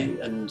melody.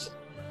 And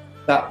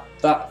that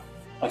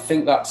I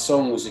think that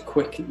song was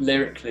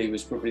lyrically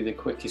was probably the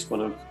quickest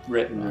one I've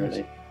written,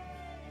 really.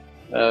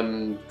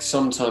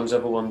 Sometimes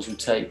other ones would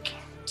take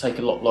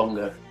a lot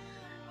longer,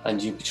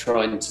 and you'd be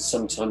trying to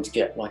sometimes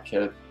get like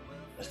a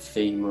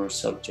theme or a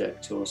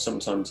subject, or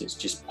sometimes it's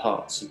just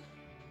parts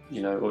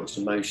or its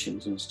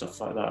emotions and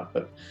stuff like that.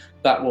 But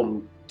that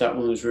one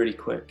was really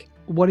quick.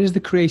 What is the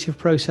creative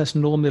process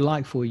normally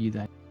like for you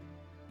then?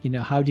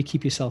 How do you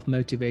keep yourself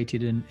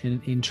motivated and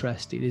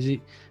interested? Is it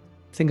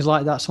things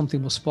like that,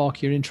 something will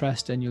spark your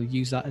interest and you'll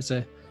use that as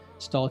a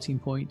starting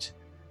point?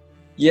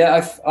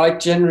 Yeah, I'll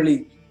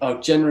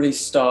generally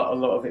start a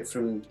lot of it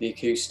from the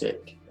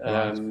acoustic.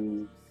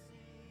 Right.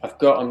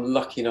 I'm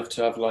lucky enough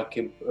to have like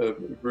a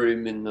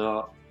room in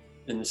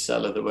the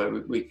cellar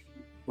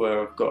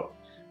where I've got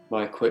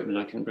my equipment.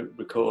 I can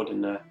record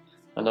in there,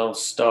 and I'll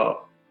start.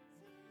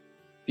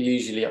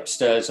 Usually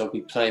upstairs, I'll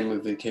be playing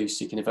with the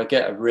acoustic, and if I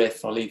get a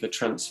riff, I'll either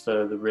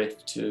transfer the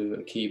riff to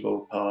a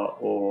keyboard part,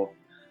 or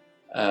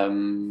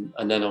and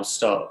then I'll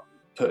start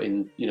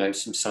putting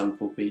some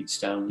sample beats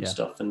down and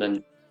stuff, and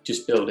then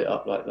just build it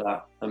up like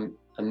that.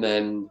 And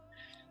then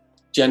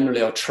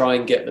generally I'll try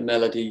and get the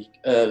melody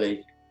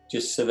early,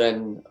 just so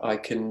then I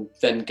can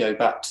then go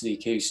back to the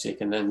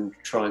acoustic and then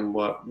try and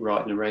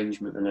write an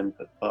arrangement and then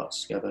put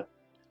parts together.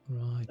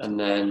 Right. And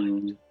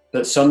then,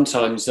 but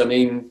sometimes,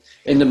 In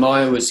the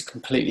Maya was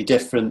completely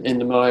different. In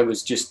the Maya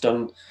was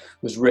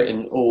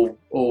written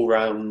all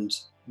round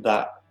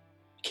that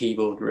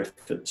keyboard riff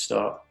at the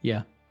start.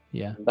 Yeah.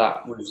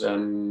 That was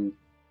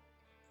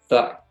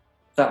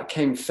that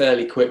came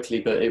fairly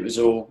quickly, but it was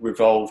all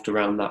revolved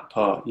around that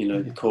part.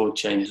 The chord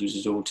changes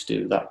was all to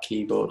do with that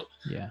keyboard.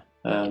 Yeah.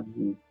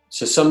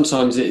 So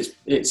sometimes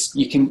it's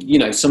you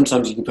can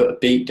sometimes you can put a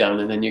beat down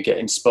and then you get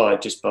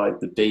inspired just by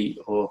the beat,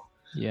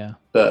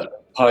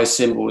 but High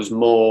Symbol was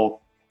more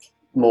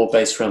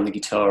based around the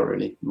guitar,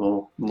 really,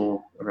 more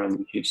around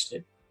the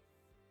acoustic.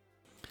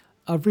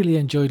 I've really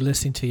enjoyed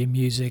listening to your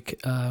music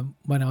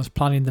when I was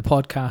planning the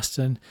podcast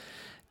and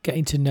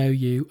getting to know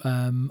you.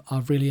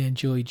 I've really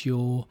enjoyed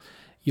your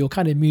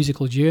kind of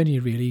musical journey,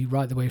 really,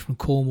 right the way from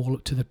Cornwall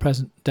up to the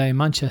present day in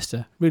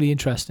Manchester. Really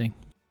interesting.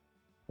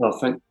 Well,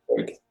 thank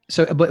you.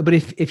 So, but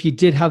if you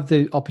did have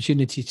the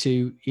opportunity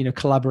to,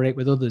 collaborate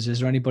with others, is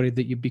there anybody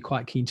that you'd be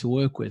quite keen to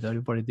work with?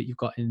 Anybody that you've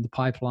got in the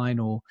pipeline,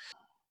 or?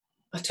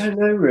 I don't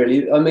know,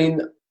 really. I'm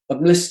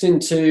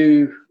listening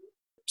to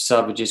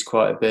Savages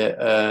quite a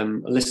bit.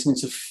 I'm listening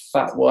to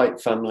Fat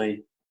White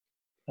Family.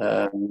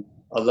 I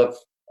love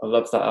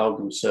that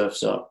album,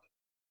 Surf's Up.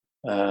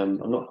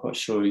 I'm not quite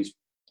sure who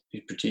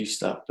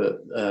produced that,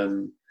 but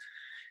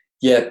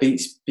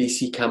beats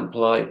BC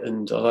Camplight,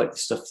 and I like the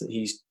stuff that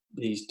he's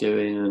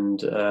doing,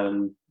 and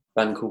a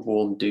band called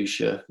Warm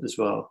Dusha as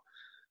well.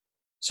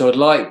 So I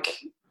like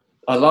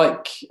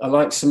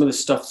some of the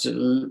stuff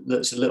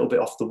that's a little bit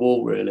off the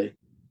wall, really.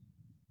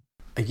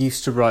 I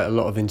used to write a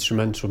lot of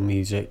instrumental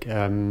music.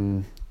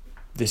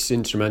 This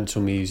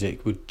instrumental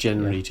music would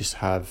generally just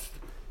have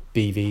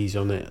BVs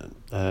on it,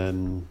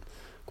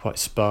 quite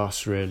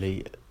sparse,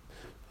 really.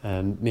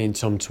 Me and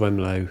Tom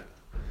Twemlow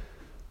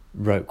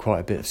wrote quite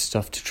a bit of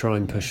stuff to try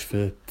and push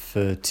for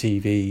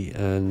TV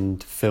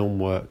and film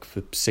work,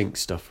 for sync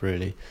stuff,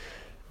 really.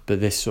 But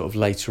this sort of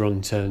later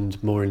on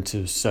turned more into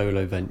a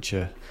solo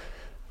venture.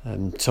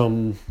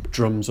 Tom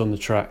drums on the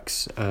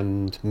tracks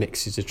and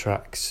mixes the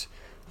tracks.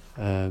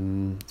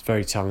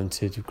 Very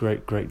talented,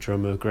 great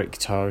drummer, great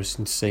guitarist,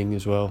 and sing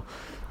as well.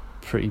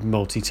 Pretty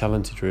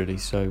multi-talented, really.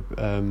 So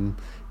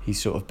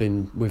he's sort of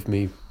been with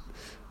me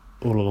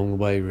all along the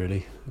way,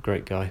 really. A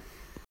great guy.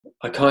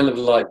 I kind of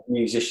like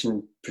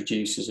musician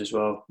producers as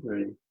well,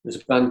 really. There's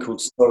a band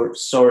called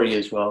Sorry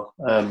as well.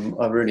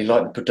 I really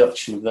like the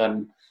production of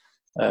them.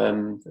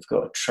 They've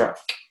got a track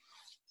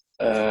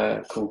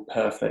called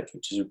Perfect,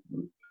 which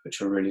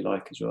I really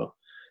like as well.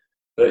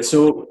 But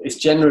it's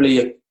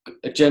generally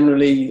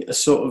a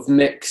sort of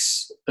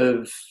mix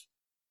of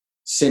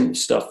synth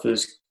stuff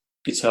as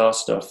guitar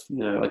stuff.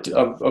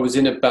 I was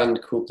in a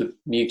band called the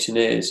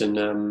Mutineers, and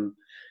I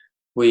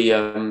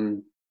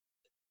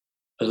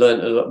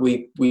learned a lot.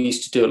 We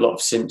used to do a lot of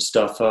synth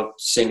stuff. Our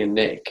singer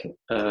Nick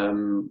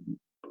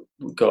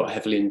got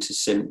heavily into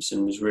synths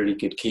and was a really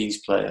good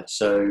keys player.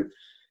 So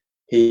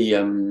we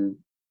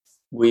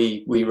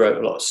wrote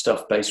a lot of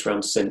stuff based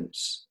around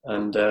synths,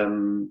 and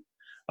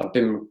I've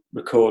been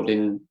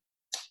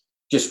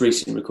just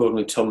recently recording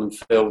with Tom and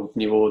Phil with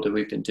New Order.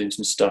 We've been doing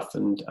some stuff,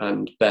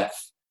 and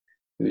Beth,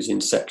 who's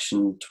in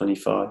Section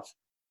 25,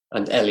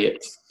 and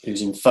Elliot,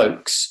 who's in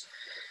Folks.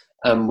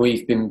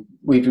 We've been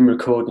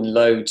recording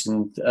loads,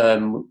 and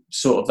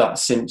sort of that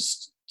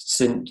synth,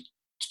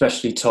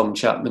 especially Tom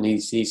Chapman.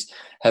 He's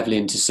heavily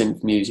into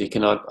synth music,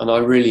 and I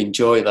really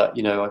enjoy that.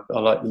 I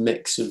like the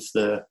mix of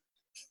the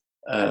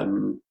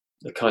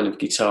kind of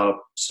guitar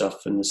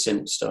stuff and the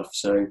synth stuff.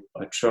 So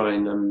I try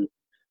and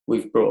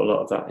we've brought a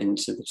lot of that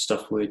into the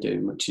stuff we're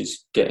doing, which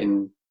is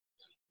getting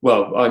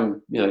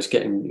it's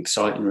getting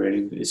exciting.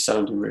 Really, it's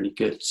sounding really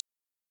good.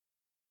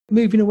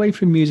 Moving away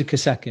from music a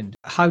second,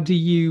 how do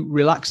you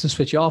relax and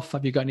switch off?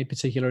 Have you got any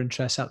particular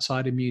interests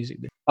outside of music?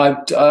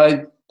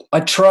 I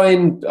try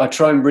and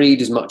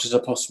read as much as I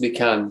possibly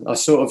can.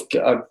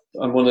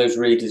 I'm one of those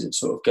readers that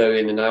sort of go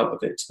in and out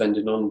of it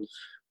depending on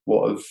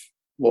what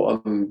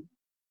I'm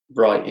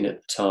writing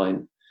at the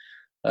time.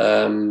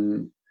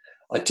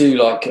 I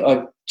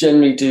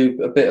generally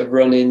do a bit of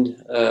running,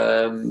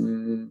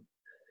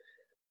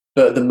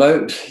 but at the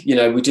moment, you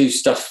know, we do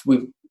stuff.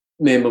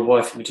 Me and my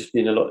wife, we've just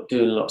been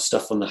doing a lot of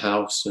stuff on the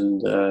house,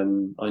 and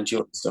I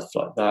enjoy stuff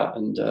like that.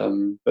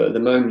 And but at the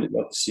moment,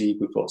 obviously,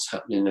 with what's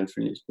happening and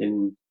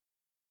everything,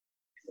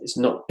 it's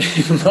not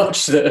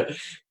much that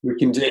we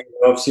can do.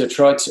 Obviously,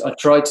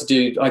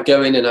 I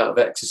go in and out of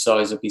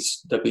exercise.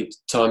 There'll be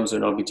times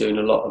when I'll be doing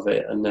a lot of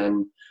it, and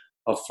then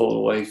I'll fall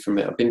away from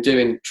it. I've been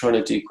trying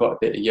to do quite a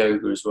bit of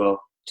yoga as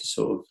well, to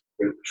sort of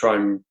try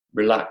and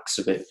relax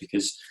a bit,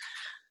 because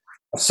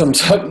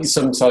sometimes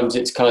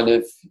it's kind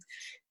of,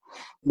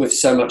 with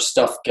so much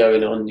stuff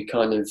going on, your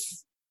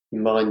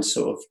mind's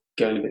sort of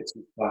going a bit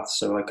too fast.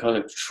 So I kind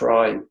of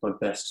try my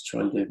best to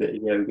try and do a bit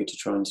of yoga to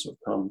try and sort of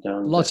calm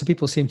down. Lots of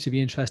people seem to be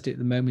interested at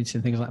the moment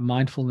in things like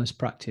mindfulness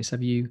practice.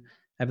 Have you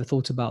ever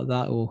thought about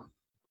that or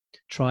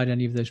tried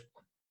any of those?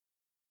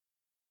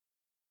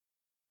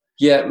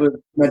 Yeah, with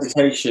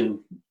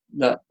meditation.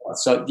 Yeah.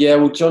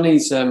 Well, Johnny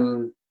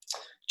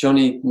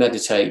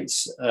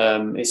meditates.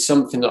 It's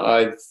something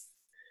that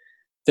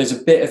there's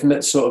a bit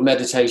of sort of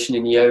meditation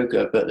in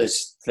yoga, but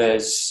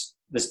there's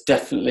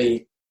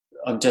definitely,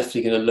 I'm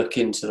definitely going to look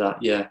into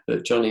that. Yeah,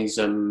 but Johnny's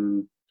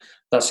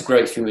that's a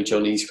great thing with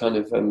Johnny. He's kind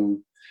of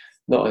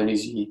not only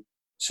is he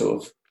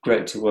sort of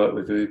great to work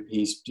with,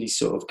 he's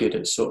sort of good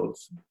at sort of,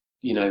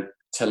 you know,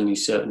 telling you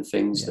certain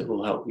things that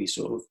will help you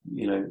sort of,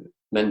 you know,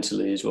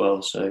 mentally as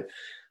well. So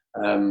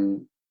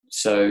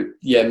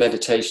yeah,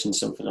 meditation's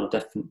something I'll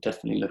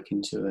definitely look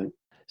into.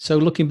 So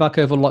looking back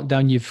over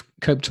lockdown, you've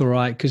coped all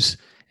right, because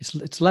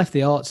it's left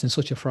the arts in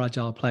such a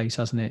fragile place,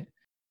 hasn't it?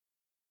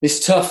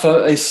 It's tough.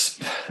 It's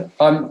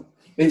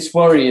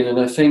worrying, and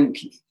I think,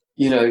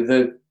 you know,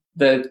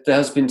 there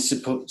has been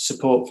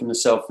support from the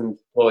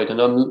self-employed, and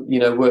I'm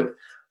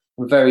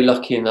very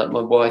lucky in that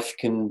my wife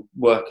can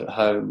work at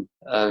home,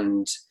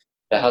 and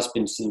there has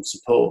been some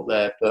support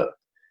there. But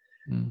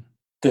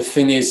the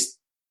thing is,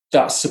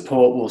 that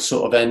support will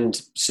sort of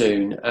end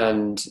soon,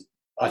 and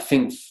I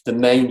think the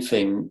main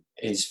thing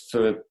is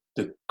for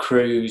the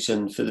crews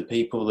and for the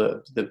people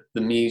that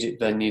the music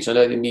venues. I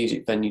know the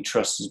Music Venue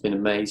Trust has been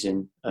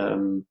amazing,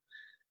 and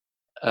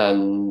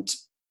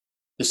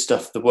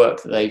the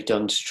work that they've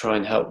done to try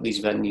and help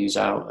these venues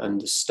out, and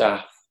the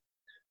staff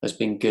has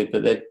been good,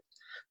 but there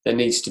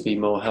needs to be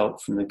more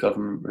help from the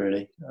government,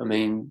 really. I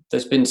mean,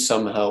 there's been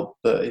some help,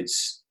 but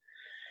it's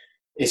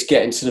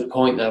getting to the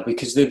point now,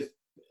 because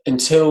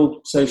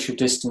until social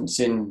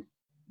distancing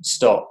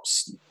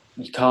stops,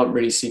 you can't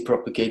really see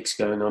proper gigs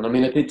going on. I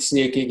mean, I did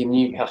see a gig in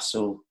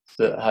Newcastle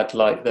that had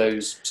like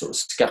those sort of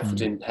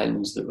scaffolding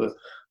pens that were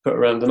put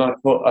around, and I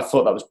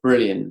thought that was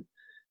brilliant,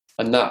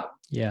 and that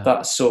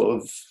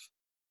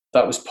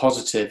was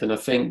positive. And I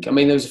think, I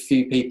mean, there was a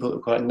few people that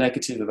were quite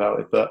negative about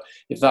it, but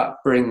if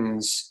that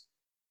brings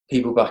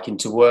people back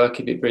into work,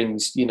 if it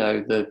brings, you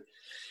know,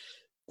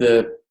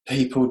 the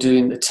people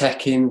doing the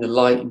teching, the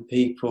lighting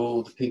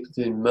people, the people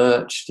doing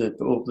merch,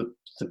 all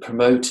the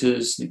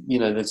promoters, you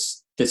know,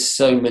 there's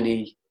so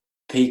many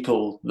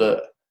people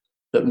that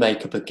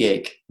make up a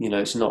gig. You know,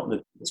 it's not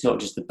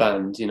just the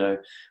band. You know,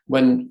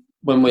 when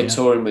we're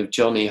touring with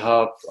Johnny,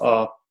 our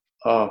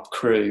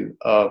crew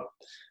are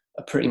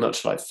pretty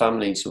much like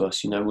family to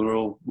us. You know,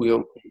 we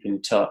all keep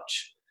in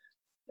touch,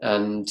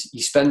 and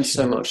you spend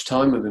so much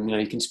time with them. You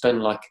know, you can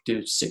do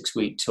a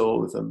 6-week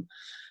tour with them,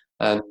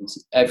 and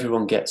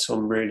everyone gets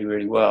on really,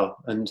 really well.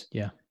 And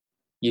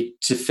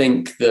to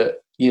think that,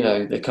 you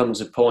know, there comes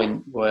a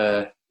point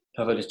where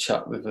I've had a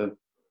chat with a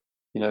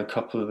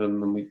couple of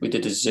them, and we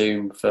did a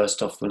Zoom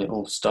first off when it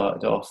all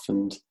started off,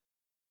 and,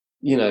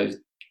 you know,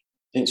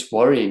 it's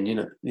worrying.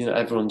 You know,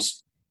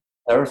 everyone's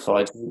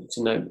terrified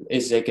to know,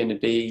 is there going to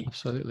be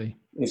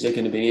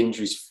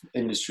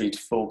industry to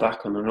fall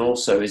back on, and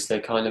also is there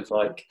kind of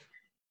like,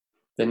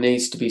 there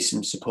needs to be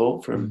some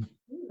support for them,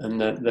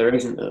 and there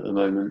isn't at the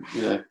moment.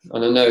 You know,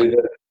 and I know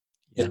that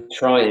they're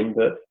trying,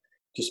 but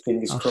just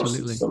fingers crossed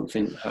that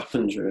something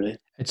happens, really.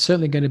 It's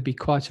certainly going to be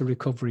quite a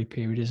recovery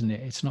period, isn't it?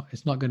 It's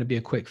not going to be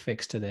a quick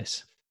fix to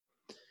this.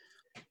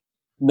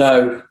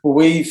 No. Well,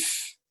 we've,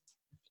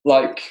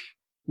 like,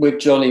 with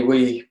Johnny,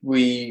 we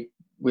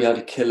had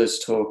a Killers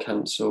tour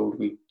cancelled.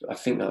 I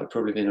think that would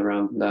probably been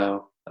around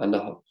now, and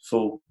a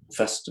full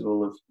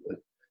festival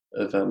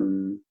of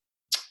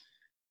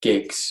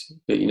gigs.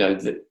 But, you know,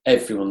 that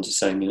everyone's the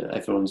same. You know,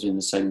 everyone's in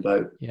the same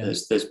boat.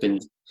 There's been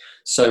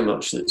so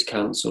much that's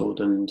cancelled,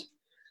 and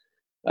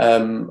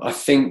I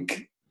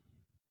think,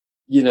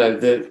 you know,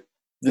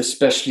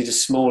 especially the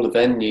smaller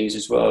venues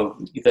as well,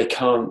 they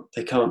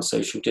can't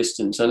social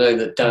distance. I know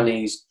that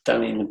Danny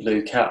in the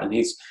Blue Cat, and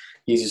he's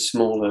a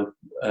smaller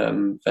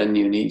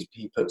venue, and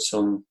he puts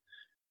on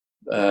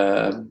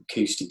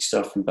acoustic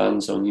stuff and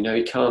bands on. You know,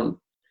 he can't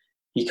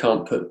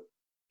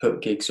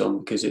put gigs on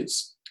because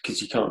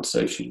you can't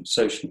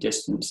socially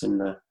distance in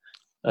there.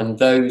 And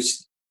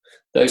those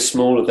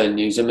smaller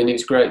venues, I mean,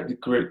 it's great. The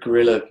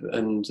Gorilla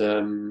and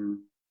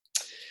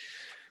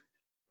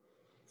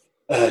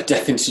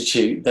Deaf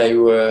Institute, they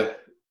were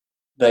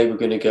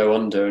going to go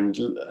under,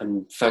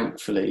 and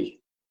thankfully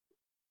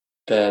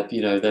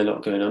they're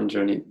not going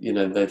under, and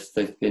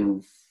they've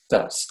been,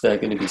 they're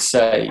going to be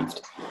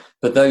saved.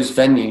 But those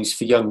venues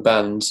for young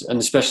bands, and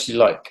especially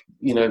like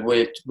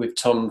with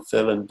Tom,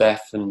 Phil, and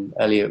Beth and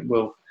Elliot,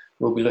 we'll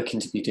be looking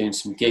to be doing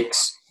some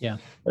gigs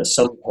at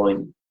some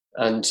point.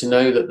 And to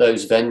know that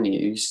those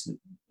venues,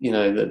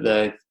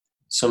 that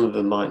some of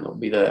them might not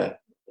be there,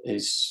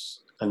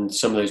 and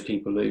some of those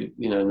people who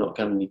not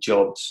having any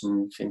jobs,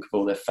 and think of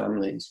all their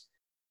families,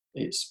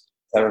 it's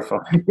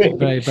terrifying.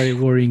 Very, very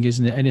worrying,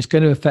 isn't it? And it's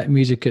going to affect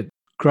music at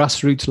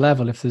grassroots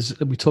level.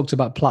 We talked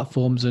about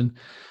platforms and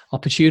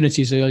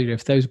opportunities earlier.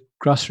 If those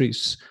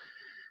grassroots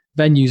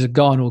venues are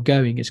gone or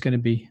going, it's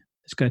going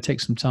to take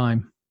some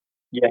time.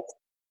 Yeah,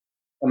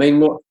 I mean,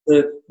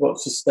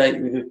 what's the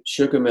state with the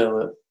sugar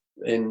mill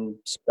in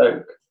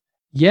Stoke?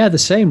 Yeah, the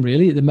same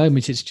really. At the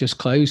moment, it's just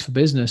closed for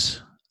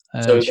business.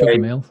 So sugar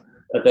mill.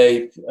 Are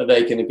they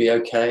going to be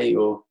okay,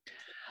 or?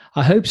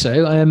 I hope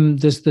so.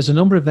 There's a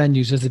number of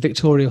venues. There's the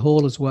Victoria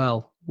Hall as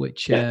well,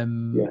 which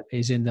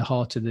is in the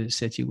heart of the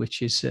city.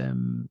 Which is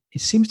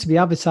it seems to be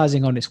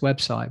advertising on its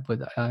website, but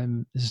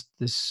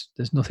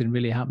there's nothing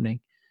really happening.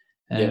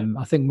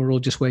 I think we're all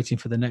just waiting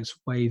for the next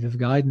wave of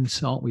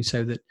guidance, aren't we?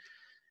 So that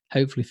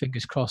hopefully,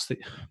 fingers crossed, that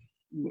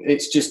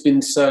it's just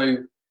been so.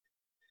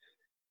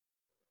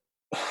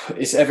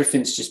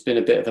 Everything's just been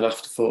a bit of an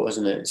afterthought,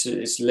 hasn't it?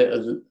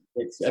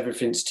 It's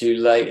everything's too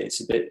late.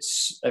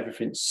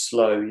 Everything's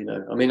slow.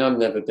 I mean, I've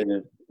never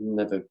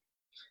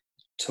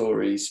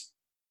Tories.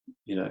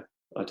 I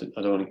don't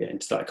want to get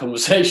into that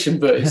conversation,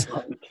 but it's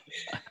like,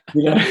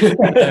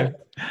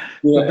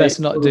 best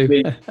not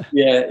do.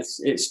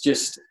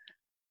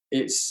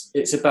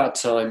 It's about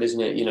time,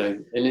 isn't it?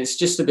 And it's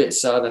just a bit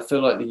sad. I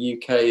feel like the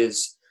UK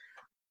has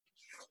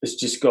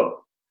just got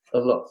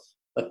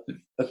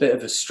a bit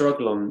of a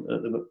struggle on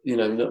at the,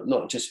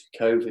 not just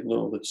COVID and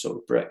all the sort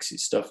of Brexit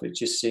stuff. It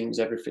just seems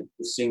everything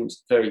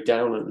seems very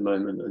down at the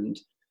moment,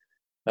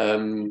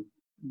 and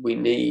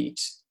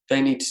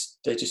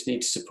they just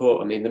need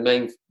support. I mean, the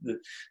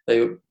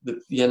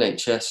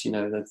NHS,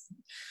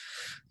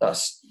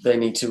 they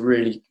need to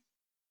really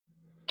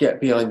get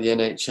behind the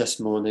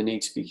NHS more, and they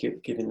need to be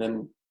giving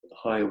them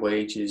higher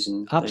wages.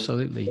 And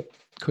absolutely,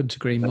 couldn't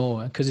agree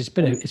more, because it's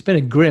been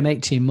a grim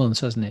 18 months,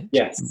 hasn't it?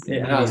 Yes, it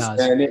really has.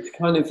 And it's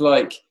kind of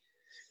like,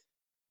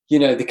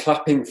 the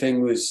clapping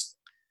thing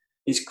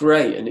it's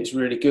great and it's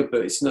really good,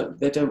 but it's not.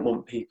 They don't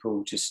want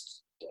people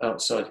just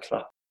outside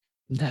clapping.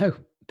 No,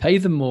 pay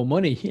them more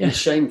money. Yeah. It's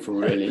shameful,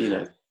 really,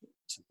 to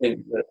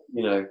think that,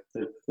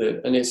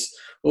 and it's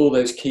all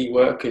those key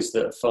workers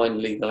that are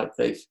finally, like,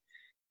 they've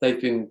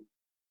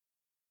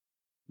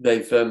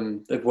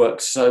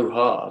worked so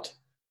hard,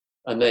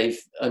 and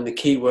the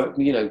key work,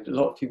 a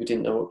lot of people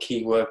didn't know what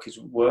key workers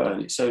were,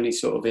 and it's only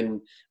sort of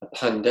in a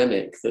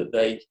pandemic that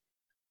they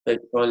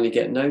finally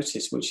get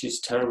noticed, which is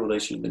terrible. They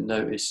should have been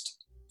noticed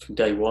from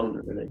day one,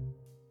 really.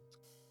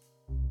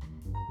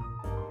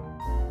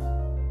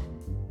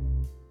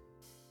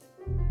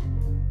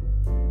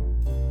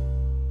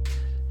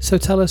 So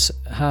tell us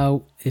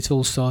how it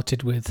all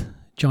started with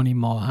Johnny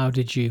Marr. How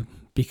did you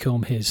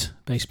become his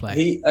bass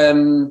player?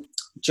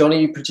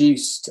 Johnny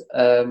produced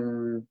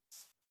the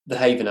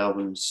Haven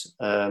albums,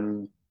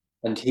 and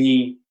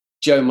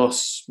Joe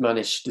Moss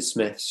managed the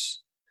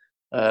Smiths.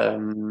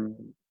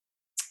 I'm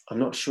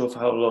not sure for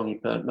how long he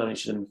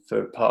managed them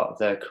for part of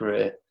their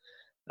career,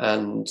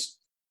 and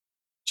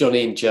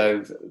Johnny and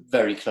Joe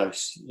very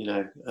close.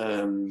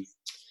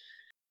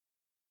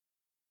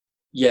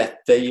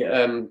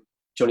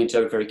 Johnny and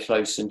Joe very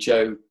close, and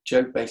Joe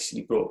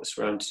basically brought us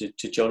around to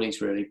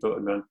Johnny's. Really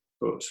brought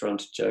us around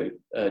to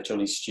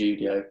Johnny's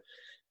studio,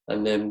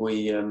 and then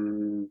we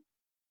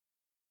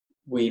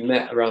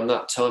met around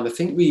that time. I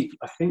think we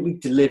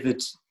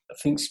delivered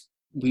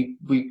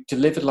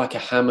like a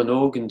Hammond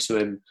organ to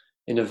him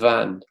in a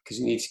van, because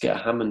he needs to get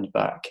a Hammond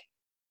back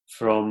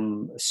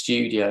from a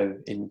studio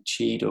in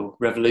Cheadle,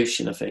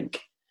 Revolution, I think,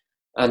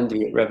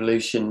 Andy at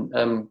Revolution.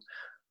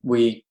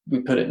 We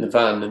put it in the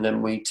van, and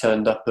then we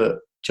turned up at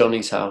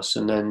Johnny's house,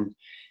 and then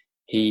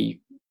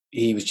he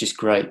was just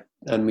great.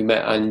 And we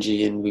met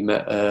Angie, and we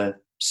met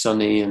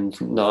Sonny and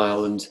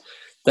Niall, and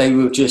they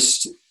were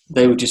just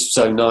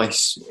so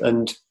nice.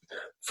 And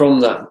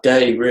from that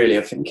day, really,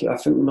 I think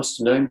we must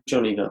have known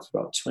Johnny now for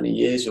about 20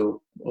 years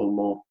or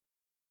more.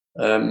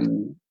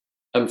 And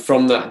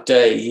from that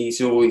day, he's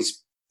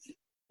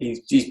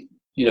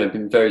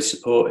been very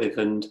supportive,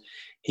 and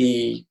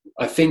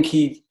I think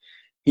he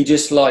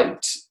just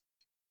liked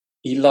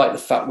the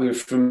fact we were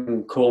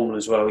from Cornwall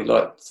as well. He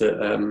liked that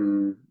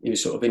he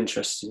was sort of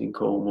interested in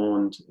Cornwall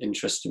and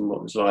interested in what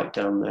it was like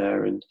down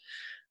there, and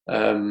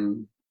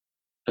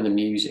the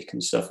music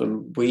and stuff.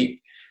 And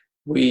we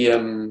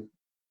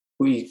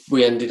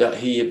ended up.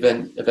 He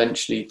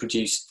eventually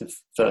produced the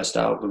first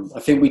album. I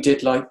think we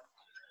did 5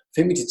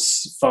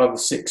 or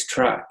 6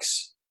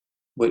 tracks,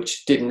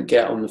 which didn't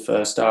get on the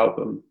first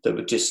album, that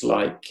were just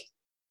like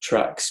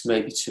tracks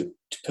maybe to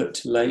put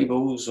to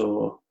labels,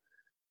 or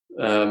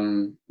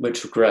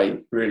which were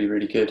great, really,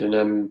 really good.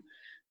 And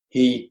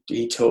he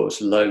taught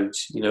us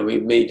loads. We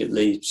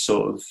immediately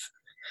sort of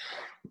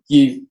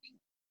you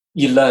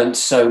learned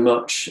so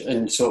much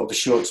in sort of a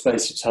short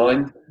space of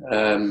time,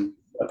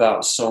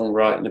 about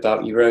songwriting,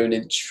 about your own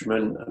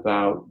instrument,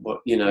 about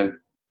what, you know.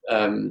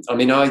 I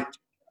mean,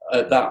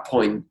 at that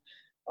point,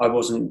 I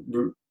wasn't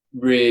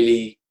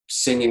really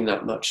singing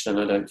that much then,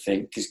 I don't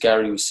think, because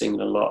Gary was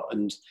singing a lot,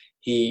 and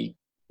he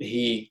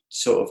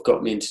sort of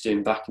got me into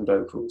doing backing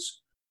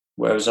vocals.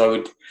 Whereas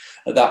at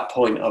that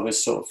point, I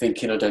was sort of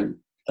thinking I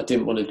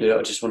didn't want to do it.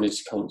 I just wanted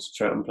to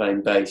concentrate on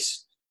playing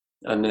bass,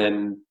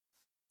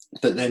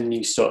 but then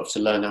you start to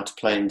learn how to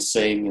play and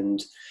sing,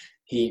 and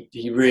he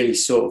really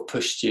sort of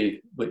pushed you,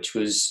 which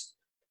was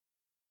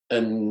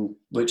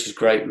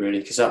great, really,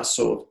 because that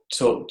sort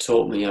of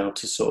taught me how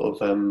to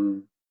sort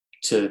of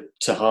to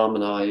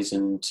harmonise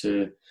and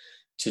to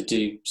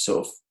do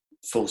sort of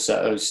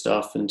falsetto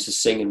stuff and to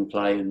sing and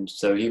play. And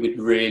so he would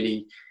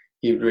really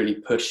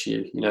push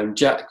you, you know.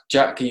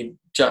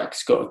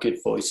 Jack's got a good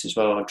voice as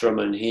well, our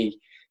drummer, and he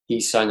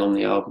sang on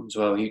the album as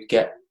well. He would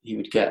get,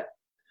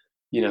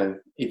 you know,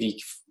 if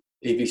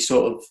he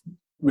sort of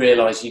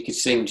realised you could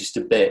sing just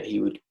a bit, he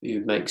would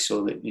make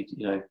sure that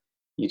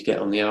you'd get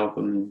on the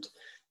album. And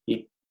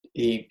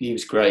he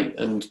was great,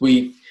 and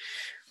we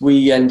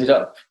ended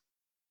up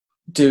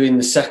doing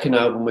the second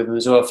album with him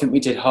as well. I think we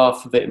did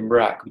half of it in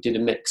Rack. We did a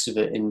mix of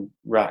it in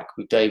Rack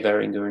with Dave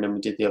Erringer, and then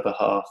we did the other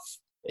half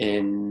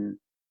in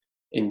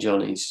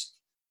Johnny's.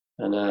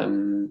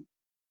 And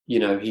you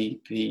know,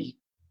 he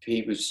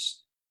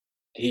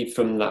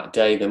from that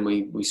day, then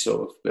we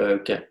sort of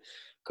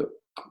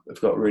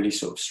I've got a really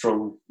sort of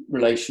strong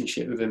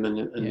relationship with him, and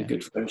a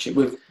good friendship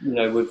with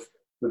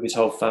his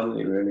whole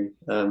family, really.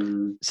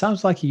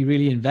 Sounds like he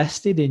really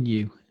invested in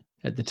you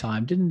at the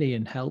time, didn't he,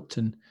 and helped?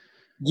 And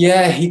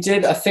yeah, he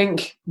did. I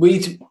think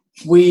we'd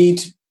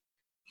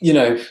you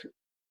know,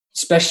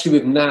 especially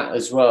with Nat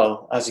as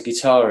well as a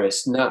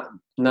guitarist. Nat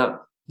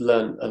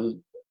learned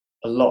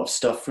a lot of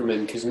stuff from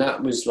him, because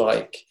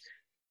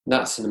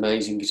Nat's an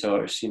amazing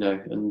guitarist, you know,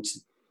 and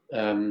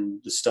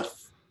the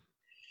stuff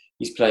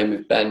he's playing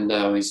with Ben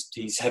now,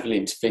 he's heavily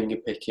into finger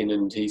picking,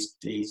 and he's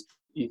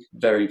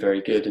very,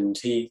 very good. And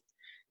he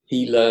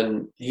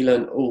learned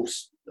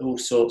all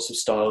sorts of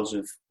styles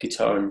of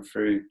guitaring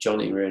through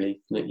Johnny,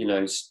 really, you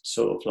know,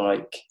 sort of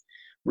like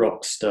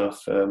rock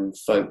stuff,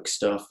 folk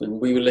stuff.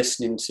 And we were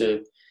listening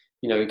to,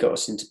 you know, he got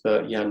us into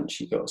Bert Jansch,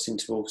 he got us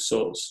into all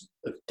sorts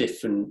of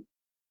different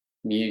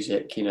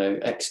music, you know,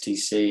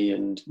 XTC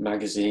and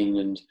Magazine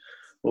and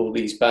all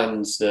these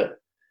bands that,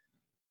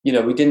 you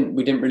know, we didn't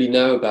really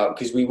know about,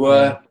 because we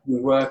were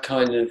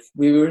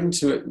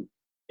into it,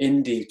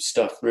 indie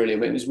stuff, really. I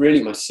mean, it was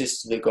really my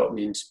sister that got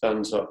me into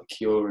bands like The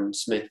Cure and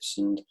Smiths,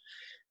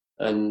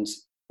 and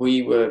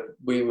we were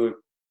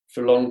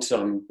for a long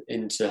time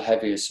into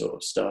heavier sort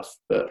of stuff.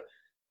 But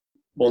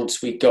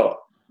once we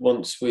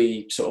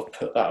sort of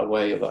put that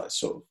away, that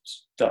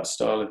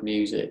style of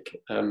music,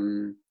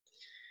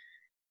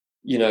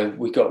 you know,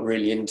 we got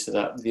really into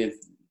that, the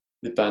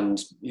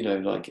bands, you know,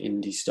 like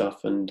indie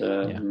stuff and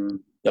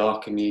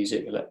darker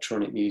music,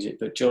 electronic music.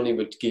 But Johnny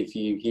would give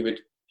you,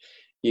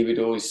 he would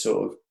always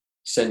sort of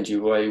send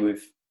you away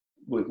with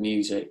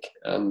music,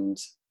 and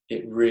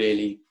it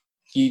really,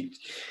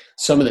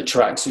 some of the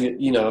tracks,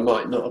 you know, I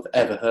might not have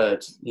ever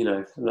heard, you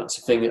know, and that's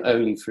the thing,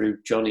 only through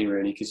Johnny,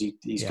 really, because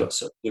he's got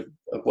such a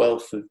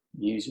wealth of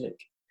music.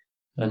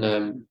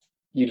 And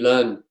you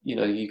learn, you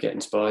know, you get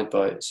inspired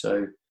by it.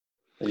 So,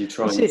 and you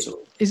try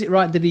is it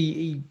right that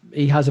he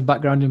has a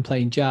background in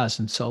playing jazz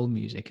and soul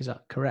music? Is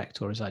that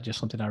correct, or is that just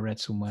something I read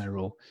somewhere?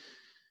 Or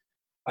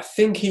I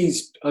think he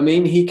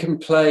can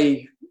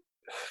play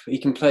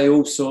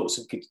all sorts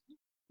of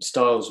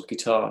styles of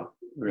guitar,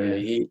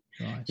 really.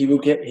 He will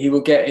get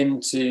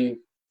into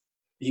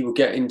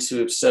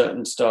a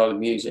certain style of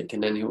music,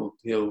 and then he'll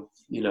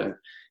you know,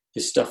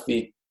 the stuff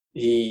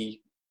he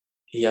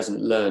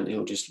hasn't learned,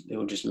 he'll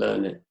just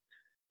learn it.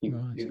 He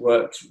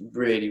works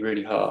really,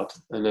 really hard,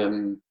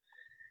 and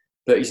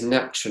but he's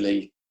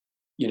naturally,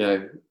 you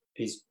know,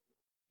 his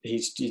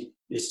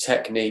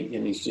technique,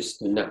 and he's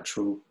just a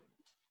natural,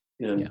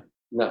 you know,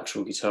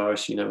 natural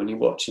guitarist. You know, when you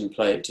watch him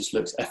play, it just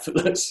looks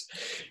effortless.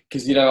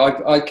 Because, you know,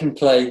 I can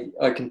play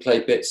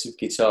bits of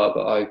guitar,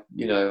 but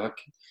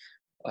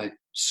I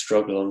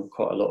struggle on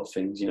quite a lot of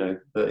things, you know.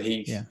 But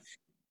he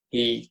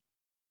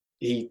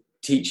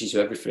teaches you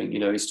everything. You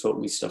know, he's taught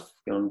me stuff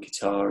on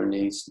guitar, and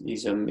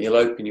he'll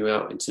open you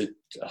out into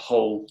a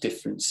whole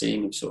different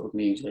scene of sort of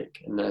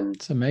music. And then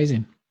it's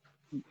amazing.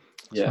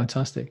 It's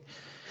fantastic.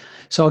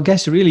 So I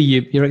guess really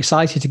you're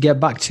excited to get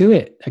back to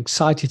it,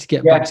 excited to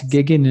get back to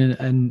gigging,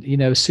 and you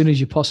know, as soon as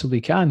you possibly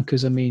can,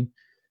 because I mean,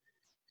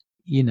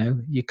 you know,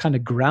 you're kind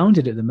of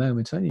grounded at the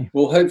moment, aren't you?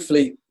 Well,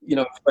 hopefully, you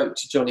know, I spoke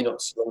to Johnny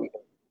not so long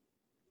ago.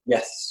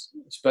 Yes,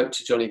 I spoke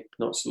to Johnny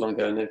not so long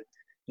ago, and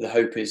the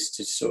hope is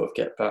to sort of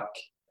get back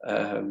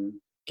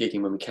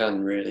gigging when we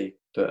can, really.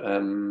 But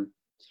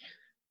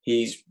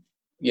he's,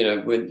 you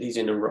know,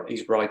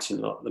 he's writing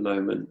a lot at the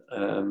moment.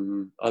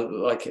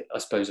 I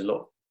suppose a lot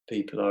of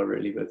people are,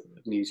 really, with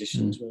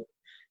musicians.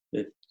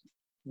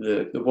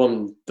 The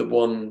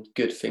one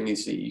good thing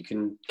is that you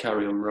can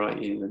carry on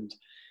writing, and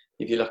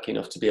you're lucky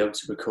enough to be able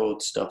to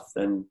record stuff,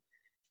 then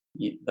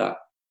that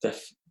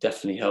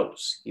definitely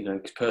helps. You know,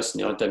 because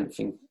personally, I don't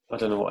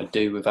know what I'd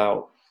do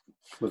without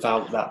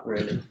that,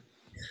 really.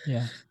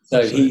 Yeah. So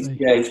absolutely.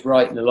 he's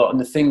writing a lot,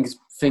 and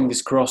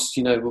fingers crossed,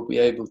 you know, we'll be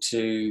able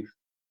to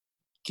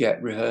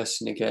get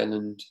rehearsing again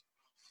and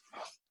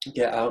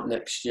get out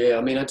next year.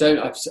 I mean,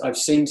 I've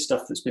seen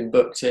stuff that's been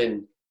booked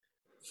in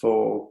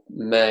for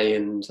May,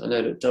 and I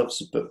know that Doves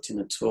have booked in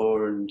a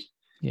tour, and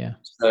yeah,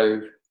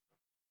 so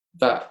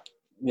that,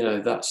 you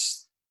know,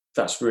 that's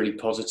really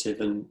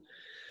positive, and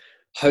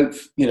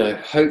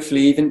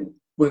hopefully even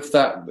with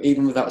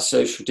that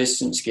social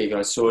distance gig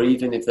I saw,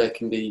 even if there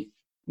can be,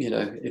 you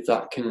know, if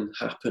that can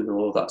happen,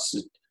 or that's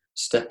a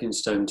stepping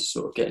stone to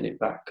sort of getting it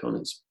back on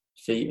its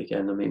feet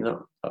again, I mean, that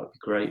would be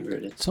great,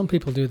 really. some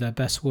people do their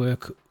best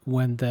work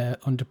when they're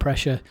under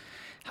pressure.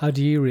 How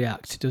do you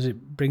react? Does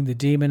it bring the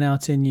demon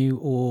out in you,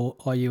 or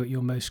are you at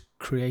your most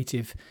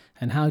creative?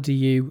 And how do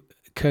you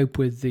cope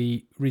with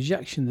the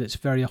rejection that's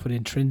very often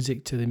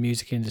intrinsic to the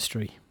music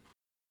industry?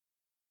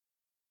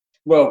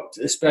 Well,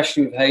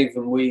 especially with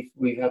Haven,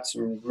 we've had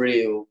some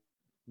real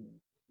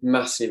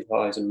massive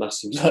highs and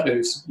massive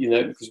lows, you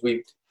know, because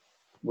we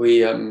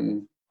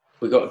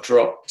got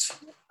dropped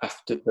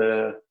after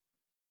the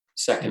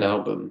second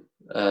album,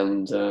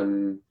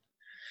 and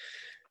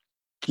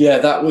yeah,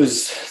 that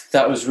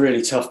was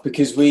really tough,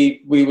 because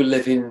we were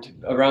living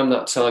around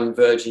that time.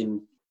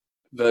 Virgin,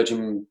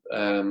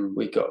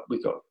 we got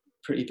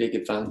pretty big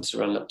advance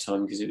around that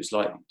time, because it was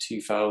like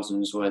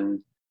 2000s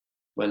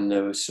when they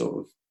were sort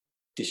of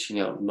dishing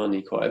out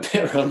money quite a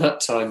bit around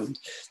that time. And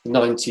the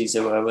 90s they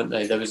were, weren't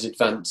they? There was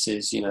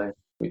advances, you know,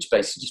 which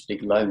basically just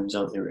big loans,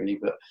 aren't they, really?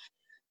 But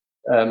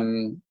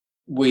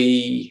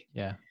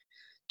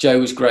Joe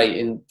was great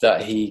in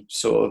that he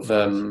sort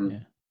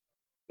of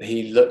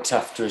he looked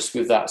after us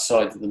with that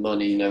side of the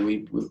money. You know,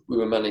 we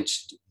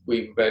managed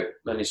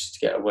to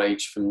get a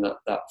wage from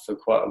that for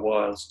quite a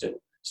while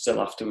still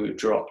after we were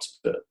dropped.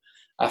 But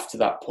after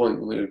that point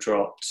when we were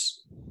dropped,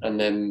 and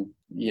then,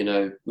 you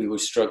know, we were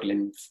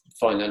struggling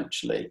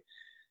financially,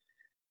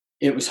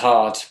 it was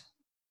hard.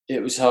 I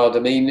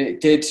mean,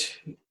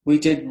 we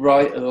did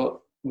write a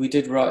lot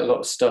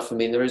of stuff. I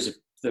mean, there is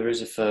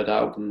a third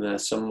album there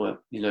somewhere.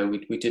 You know,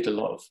 we did a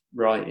lot of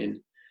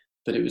writing,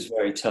 but it was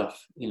very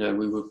tough. You know,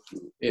 we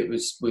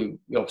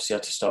obviously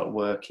had to start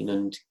working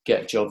and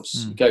get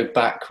jobs, go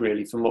back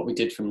really from what we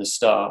did from the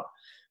start,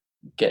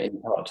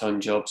 getting part-time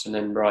jobs and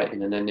then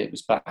writing, and then it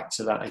was back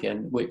to that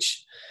again,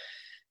 which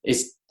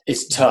is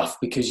tough,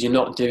 because you're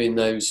not doing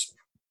those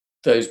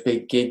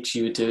big gigs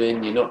you were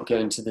doing. You're not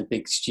going to the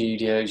big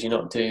studios. You're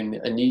not doing,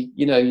 and you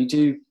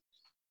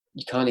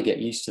kind of get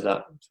used to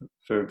that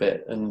for a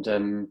bit,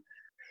 and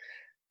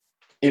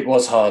it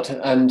was hard,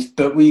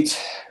 but we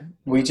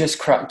just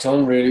cracked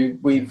on, really.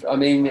 I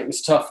mean, it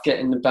was tough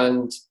getting the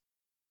band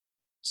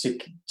to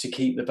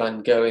keep the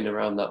band going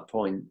around that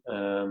point,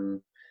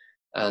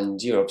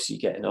 and you're obviously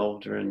getting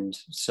older, and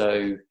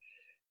so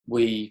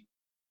we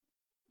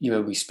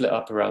split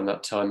up around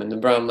that time, and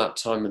around that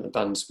time when the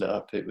band split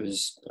up, it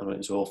was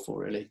awful,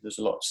 really. There's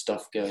a lot of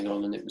stuff going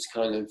on, and it was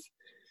kind of,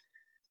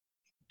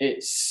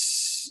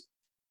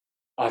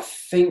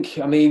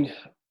 I mean,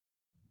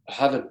 I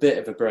had a bit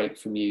of a break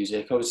from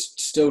music. I was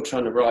still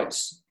trying to write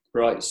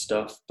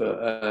stuff,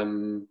 but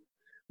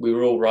we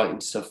were all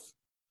writing stuff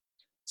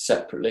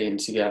separately and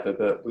together.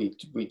 But we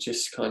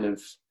just kind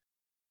of,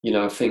 you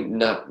know, I think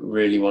Nat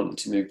really wanted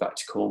to move back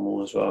to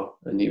Cornwall as well,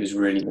 and he was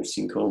really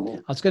missing Cornwall.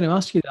 I was going to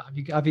ask you that.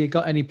 Have you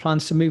got any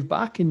plans to move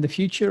back in the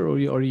future, or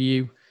are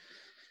you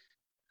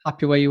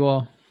happy where you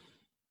are?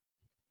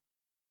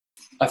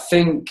 I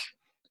think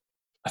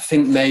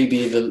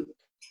maybe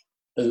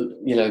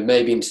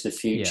maybe into the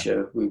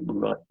future we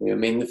might be. I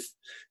mean,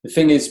 the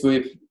thing is,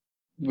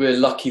 we're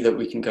lucky that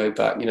we can go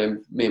back. You know,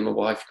 me and my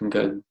wife can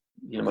go.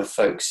 You know, my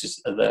folks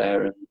are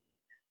there,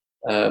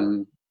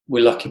 and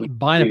we're lucky.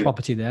 Buying a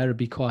property there would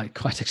be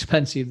quite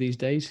expensive these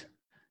days.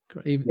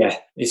 Yeah,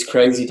 it's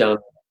crazy down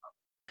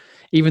there.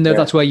 Even though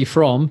that's where you're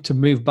from, to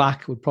move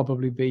back would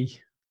probably be.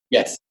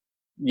 Yes,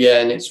 yeah,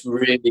 and it's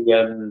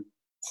really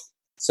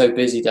so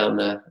busy down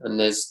there, and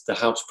the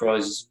house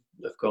prices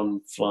have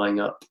gone flying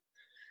up.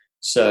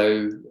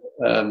 So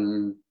I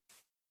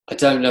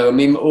don't know. I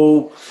mean,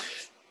 all,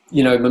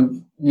 you know, my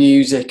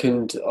music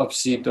and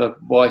obviously my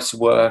wife's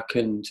work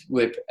and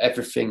with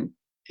everything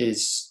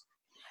is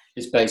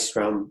based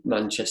around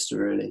Manchester,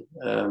 really.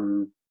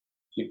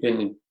 We've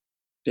been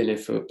here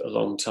for a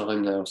long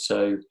time now,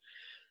 so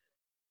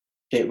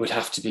it would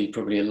have to be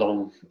probably a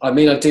long. I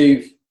mean, I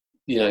do,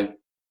 you know,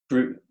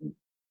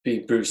 be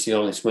brutally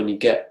honest. When you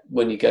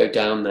go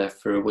down there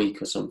for a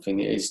week or something,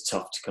 it is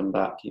tough to come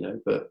back, you know.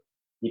 But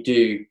you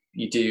do.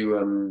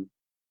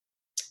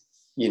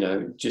 You know,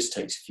 it just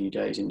takes a few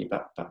days and you're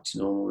back to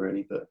normal,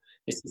 really. But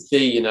it's the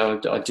sea, you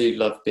know. I do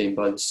love being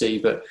by the sea,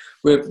 but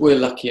we're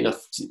lucky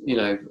enough to, you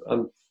know,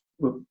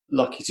 we're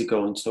lucky to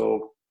go on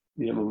tour.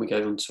 You know, when we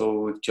go on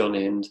tour with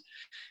Johnny, and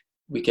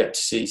we get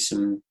to see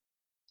some,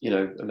 you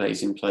know,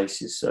 amazing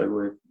places. So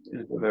we're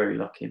very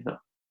lucky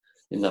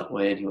in that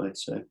way, anyway.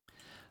 So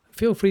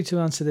Feel free to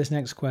answer this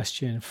next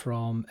question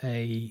from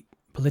a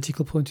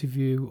political point of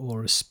view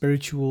or a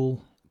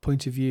spiritual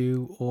point of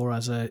view or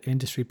as an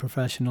industry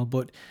professional,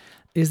 but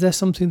is there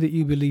something that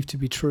you believe to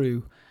be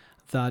true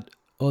that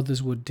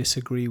others would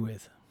disagree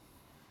with?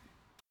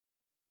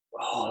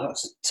 Oh,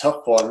 that's a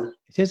tough one.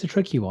 It is a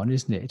tricky one,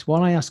 isn't it? It's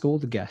one I ask all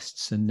the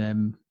guests,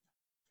 and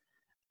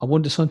I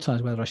wonder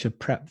sometimes whether I should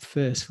prep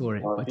first for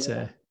it. But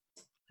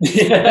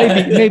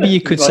maybe you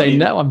could say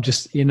no. I'm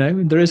just,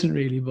 there isn't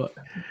really, but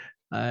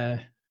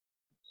I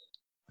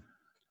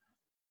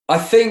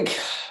think,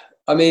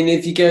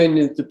 if you go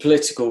in the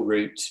political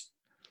route,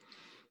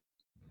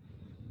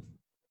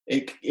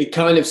 it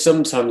kind of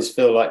sometimes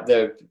feel like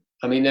there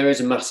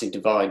is a massive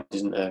divide,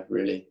 isn't there,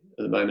 really,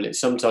 at the moment. It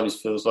sometimes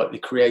feels like the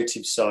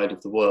creative side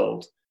of the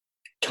world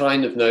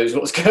kind of knows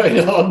what's going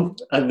on,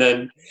 and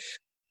then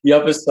the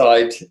other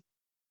side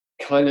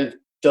kind of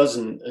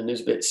doesn't and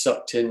is a bit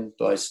sucked in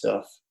by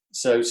stuff.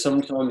 So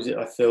sometimes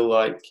I feel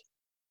like,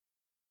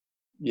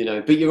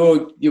 but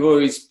you're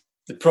always,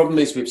 the problem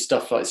is with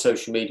stuff like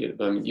social media at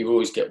the moment, you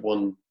always get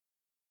one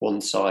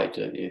side,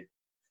 don't you?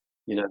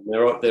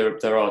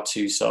 There are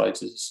two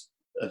sides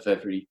of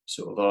every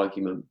sort of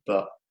argument,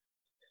 but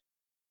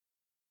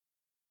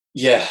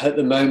yeah, at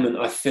the moment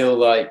I feel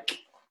like,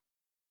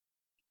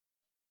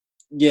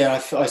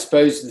 I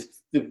suppose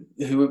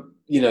who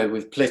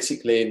with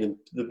politically and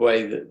the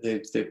way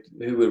that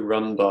who we're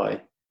run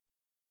by,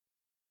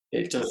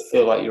 it does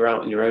feel like you're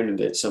out on your own a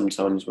bit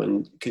sometimes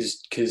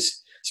because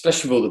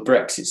especially with all the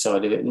Brexit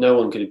side of it, no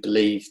one could have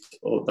believed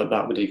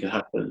that would even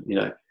happen,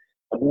 And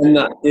when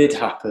that did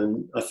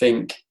happen, I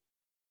think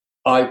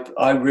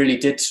I really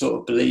did sort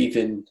of believe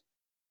in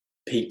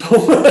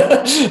people.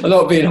 I'm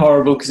not being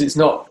horrible because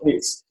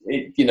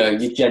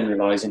you're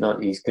generalising,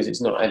 aren't you? Because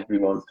it's not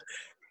everyone.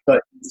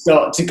 But you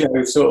start to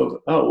go sort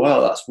of, oh wow,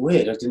 that's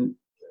weird. I didn't,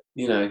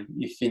 you're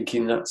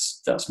thinking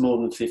that's more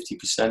than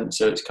 50%.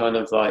 So it's kind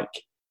of like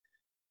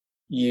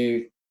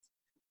it's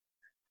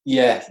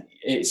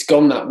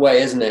gone that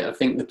way, isn't it? I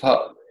think the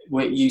part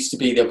where it used to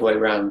be the other way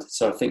around.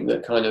 So I think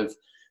that kind of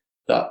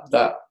that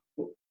the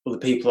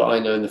people that I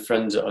know and the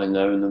friends that I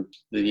know and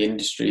the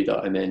industry that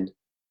I'm in,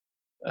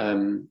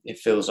 it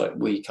feels like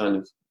we kind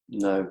of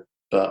know,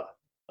 but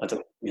I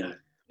don't,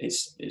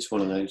 it's one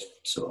of those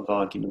sort of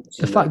arguments.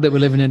 The fact that we're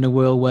living in a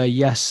world where,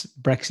 yes,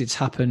 Brexit's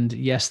happened,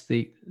 yes,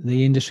 the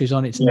industry's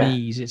on its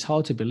knees. It's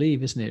hard to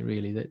believe, isn't it?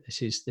 Really, that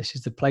this is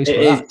the place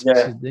for that.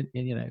 Yeah.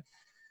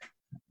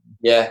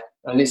 Yeah,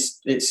 and it's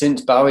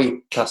since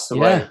Bowie passed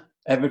away.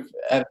 Ever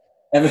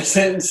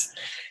since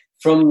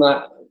from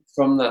that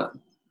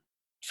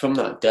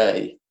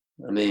day.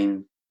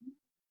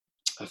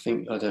 I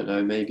think, I don't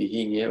know, maybe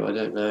he knew, I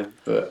don't know,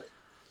 but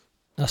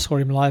I saw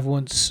him live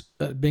once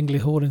at Bingley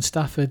Hall in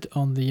Stafford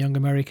on the Young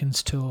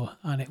Americans tour,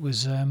 and it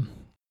was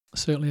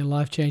certainly a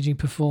life-changing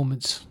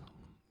performance.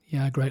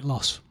 Yeah, great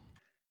loss.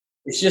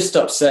 It's just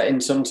upsetting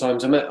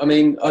sometimes. I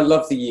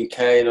love the UK,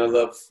 and I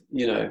love,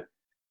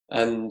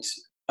 and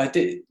I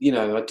do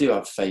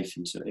have faith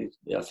in something.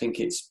 I think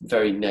it's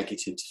very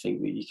negative to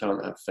think that you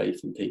can't have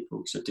faith in people,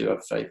 because I do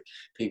have faith in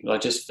people. I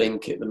just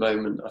think at the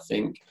moment, I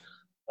think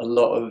a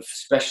lot of,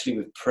 especially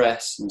with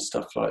press and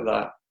stuff like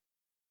that,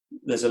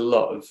 there's a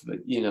lot of,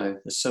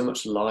 there's so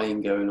much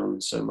lying going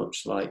on, so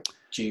much like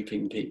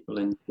duping people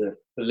into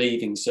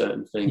believing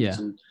certain things.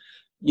 And,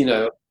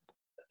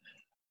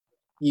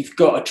 you've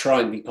got to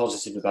try and be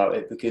positive about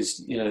it,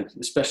 because,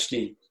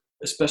 especially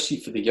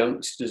for the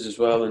youngsters as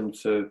well, and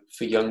for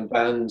young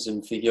bands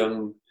and for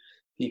young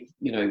people,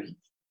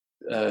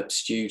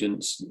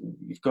 students,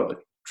 you've got to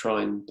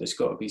try, and there's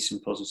got to be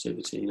some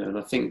positivity, and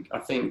I think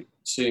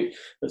soon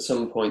at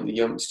some point the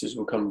youngsters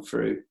will come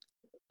through.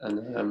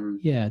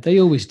 And they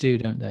always do,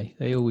 don't they?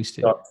 They always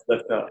do.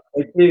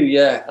 They do,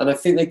 yeah. And I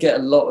think they get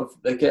a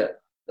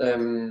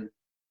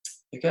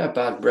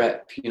bad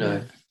rep,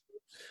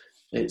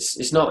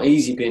 It's not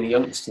easy being a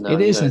youngster now.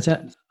 It isn't.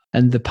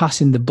 And the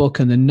passing the buck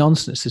and the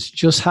nonsense that's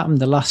just happened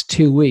the last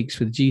 2 weeks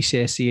with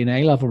GCSE and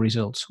A-level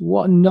results.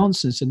 What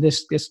nonsense. And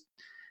this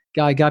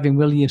guy, Gavin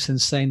Williamson,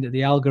 saying that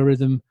the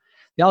algorithm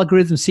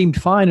seemed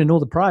fine in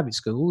all the private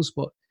schools,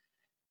 but,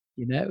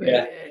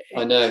 Yeah,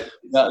 I know.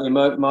 Exactly.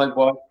 My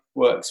wife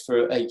works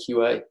for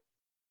AQA,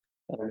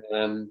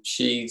 and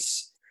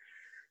she's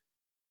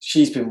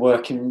been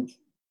working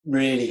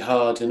really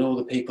hard, and all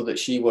the people that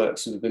she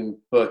works with have been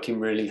working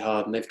really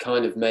hard, and they've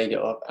kind of made it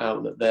out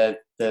that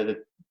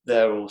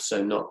they're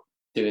also not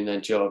doing their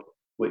job,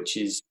 which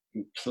is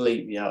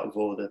completely out of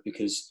order,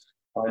 because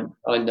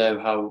I know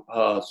how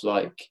hard,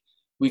 like,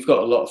 we've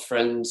got a lot of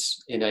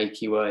friends in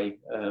AQA,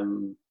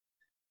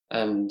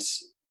 and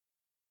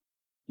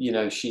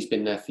she's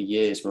been there for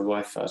years, my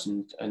wife has,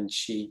 and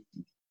she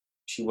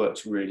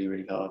works really,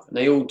 really hard, and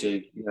they all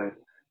do.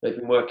 They've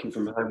been working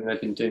from home, and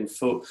they've been doing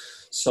full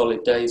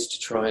solid days to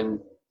try and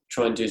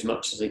do as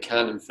much as they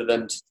can, and for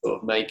them to sort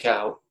of make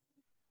out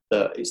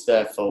that it's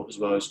their fault as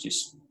well,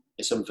 it's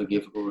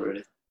unforgivable,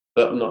 really.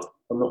 But I'm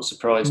not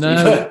surprised.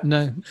 No.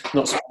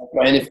 Not surprised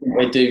by anything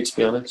they do, to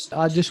be honest.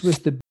 I just wish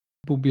the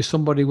would be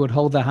somebody would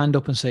hold their hand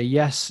up and say,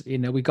 yes,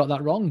 we got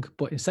that wrong.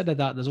 But instead of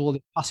that, there's all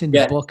the passing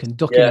the book and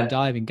ducking and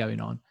diving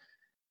going on.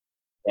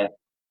 Yeah,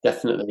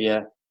 definitely.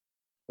 Yeah.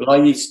 Well, I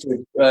used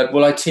to,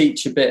 I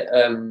teach a bit,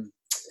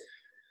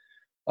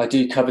 I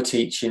do cover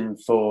teaching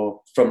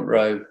for Front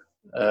Row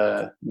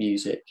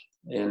music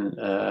in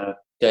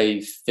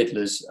Dave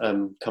Fiddler's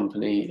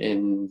company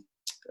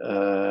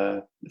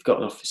they've got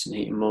an office in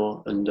Heaton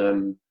Moor,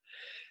 and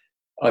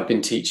I've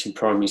been teaching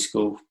primary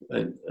school,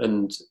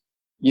 and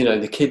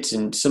the kids,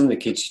 and some of the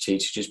kids you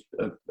teach just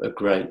are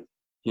great,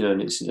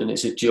 and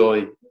it's a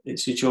joy.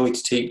 It's a joy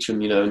to teach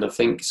them, and I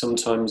think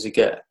sometimes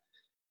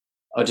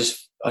I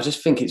just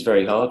think it's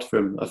very hard for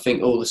them. I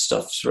think all the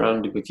stuff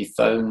surrounded with your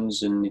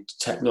phones and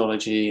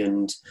technology,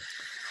 and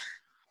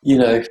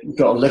you've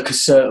got to look a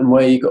certain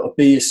way, you've got to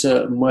be a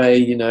certain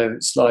way.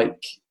 It's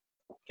like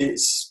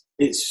it's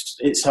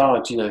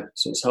hard.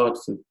 So it's hard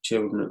for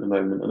children at the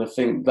moment, and I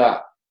think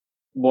that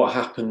what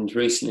happened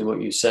recently, what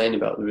you were saying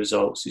about the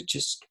results,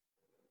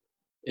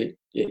 it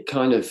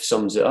kind of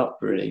sums it up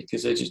really,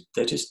 because they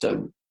just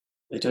don't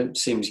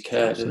seem to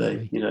care.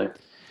 Absolutely. Do they?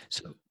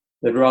 So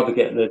they'd rather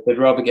get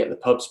the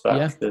pubs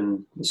back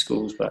than the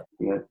schools back.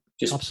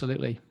 Just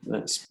absolutely.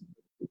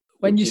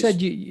 When you said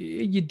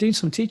you're doing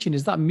some teaching,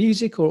 is that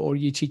music or are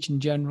you teaching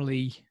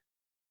generally?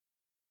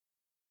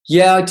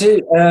 Yeah, I do.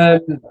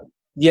 I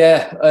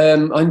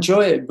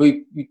enjoy it.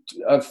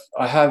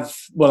 I had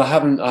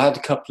a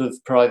couple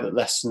of private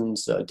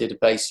lessons. I did a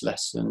bass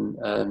lesson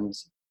and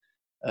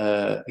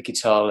a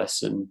guitar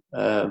lesson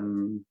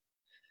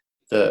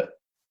that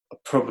I'll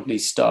probably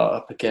start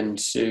up again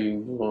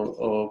soon,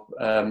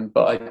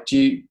 but I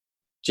do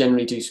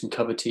generally do some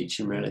cover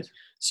teaching really.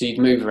 So you'd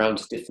move around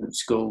to different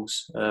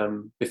schools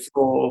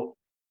before.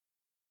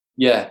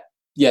 Because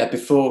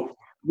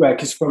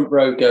Front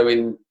Row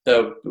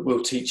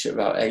we'll teach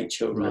about 8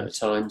 children at a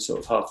time, sort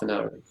of half an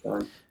hour at a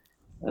time,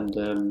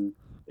 and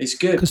it's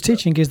good. Because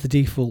teaching is the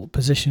default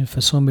position for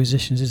some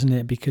musicians, isn't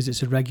it? Because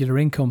it's a regular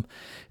income,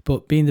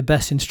 but being the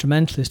best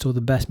instrumentalist or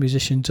the best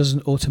musician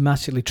doesn't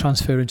automatically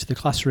transfer into the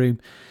classroom.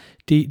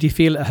 Do you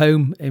feel at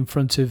home in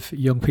front of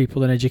young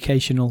people in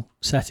educational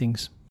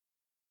settings?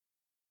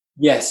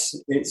 Yes,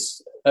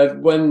 it's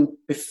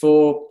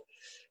before.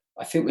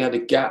 I think we had a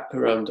gap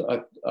around.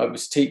 I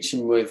was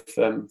teaching with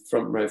Front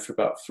Row for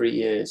about 3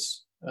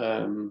 years,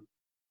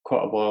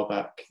 quite a while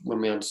back,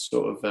 when we had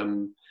sort of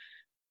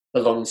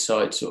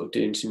alongside sort of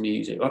doing some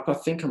music. I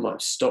think I might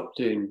have stopped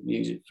doing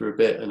music for a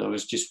bit, and I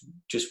was just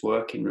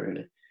working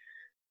really.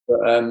 But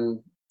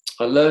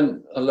I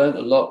learned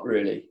a lot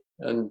really,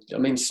 and I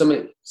mean some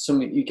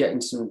you get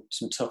in some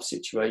tough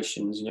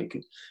situations,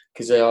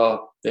 because they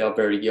are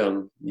very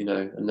young,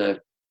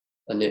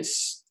 and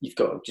it's you've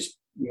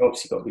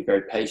obviously got to be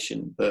very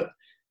patient, but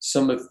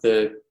some of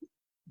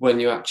when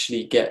you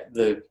actually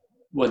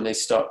when they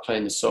start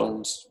playing the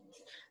songs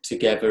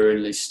together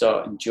and they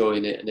start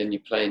enjoying it, and then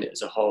you're playing it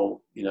as a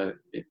whole,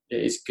 it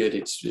is good.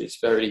 It's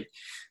very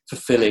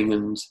fulfilling,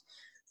 and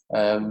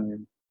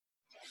and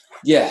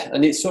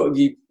it's sort of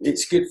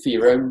it's good for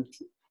your own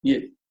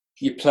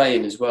you're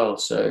playing as well.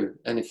 So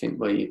anything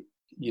where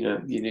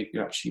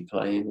you're actually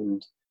playing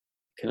and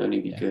can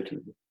only be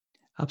good.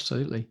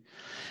 Absolutely.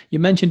 You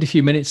mentioned a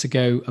few minutes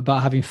ago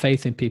about having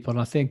faith in people, and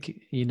I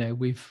think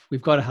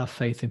we've got to have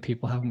faith in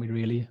people, haven't we?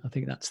 Really, I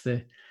think that's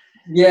the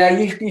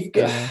you've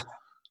got.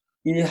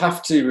 You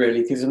have to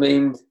really, because I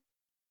mean,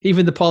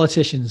 even the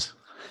politicians.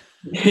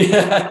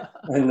 Yeah,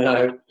 I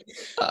know.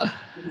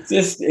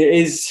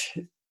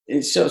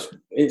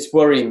 It's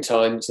worrying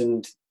times,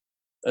 and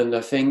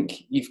I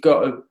think you've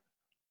got to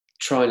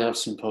try and have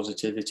some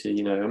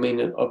positivity. I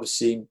mean,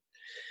 obviously,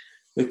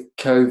 with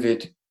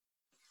COVID,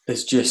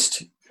 it's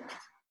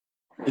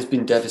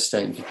been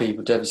devastating for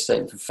people,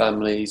 devastating for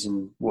families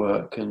and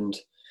work, and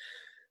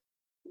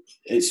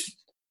it's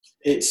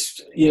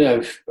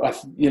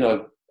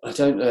I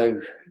don't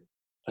know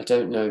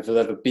if they'll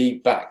ever be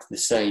back the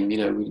same.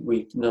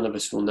 We none of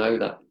us will know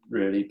that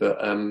really, but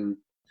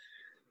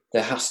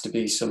there has to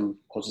be some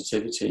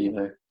positivity.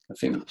 I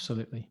think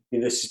absolutely.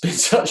 This has been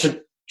such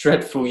a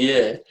dreadful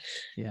year.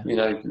 Yeah.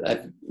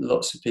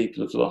 Lots of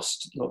people have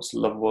lost lots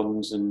of loved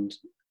ones, and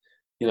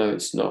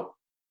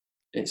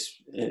it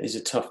is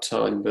a tough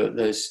time, but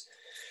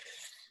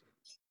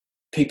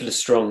people are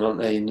strong, aren't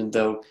they? And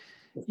they'll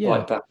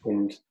fight back,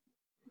 and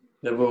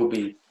there will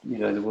be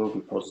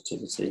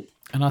positivity.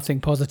 And I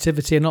think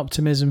positivity and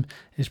optimism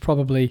is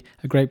probably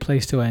a great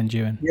place to end,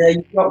 Ewan. Yeah,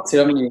 you've got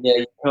to. I mean,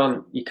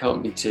 you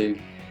can't be too.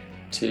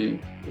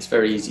 It's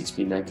very easy to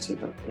be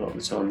negative a lot of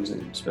the times,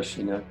 and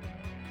especially now.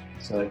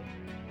 So,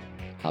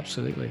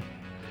 absolutely.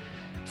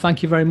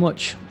 Thank you very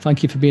much.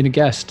 Thank you for being a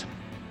guest.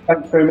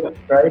 Thanks very much,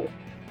 Craig.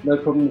 No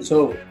problem at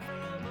all.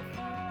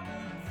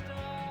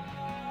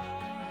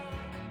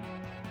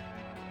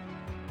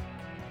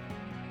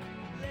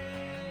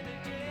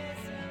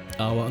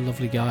 Oh, what a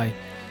lovely guy.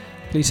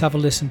 Please have a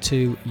listen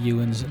to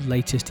Ewan's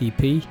latest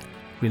EP,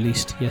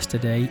 released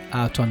yesterday,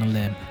 Out on a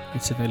Limb.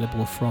 It's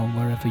available from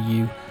wherever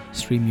you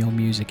stream your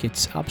music.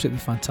 It's absolutely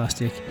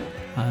fantastic,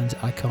 and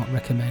I can't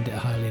recommend it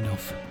highly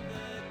enough.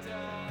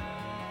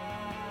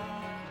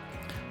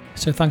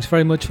 So thanks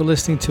very much for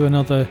listening to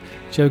another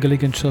Joe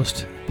Gilligan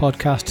Trust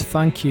podcast.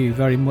 Thank you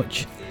very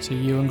much to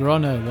Iwan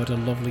Gronow. What a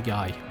lovely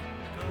guy.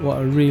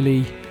 What a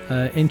really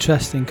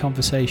interesting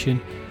conversation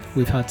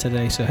we've had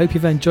today. So I hope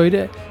you've enjoyed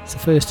it. It's the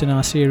first in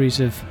our series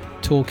of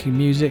talking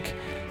music.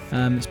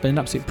 It's been an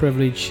absolute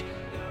privilege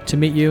to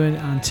meet Iwan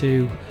and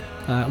to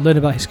learn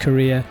about his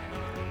career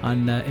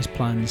and his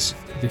plans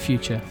for the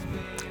future.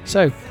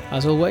 So,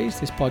 as always,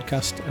 this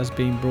podcast has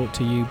been brought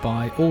to you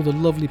by all the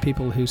lovely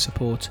people who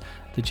support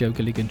the Joe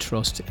Gilligan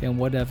Trust in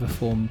whatever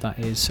form that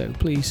is. So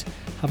please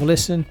have a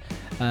listen,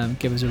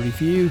 give us a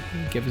review,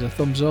 give us a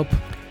thumbs up,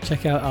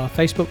 check out our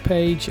Facebook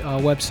page, our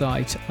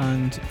website,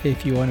 and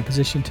if you are in a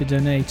position to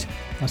donate,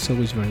 that's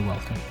always very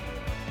welcome.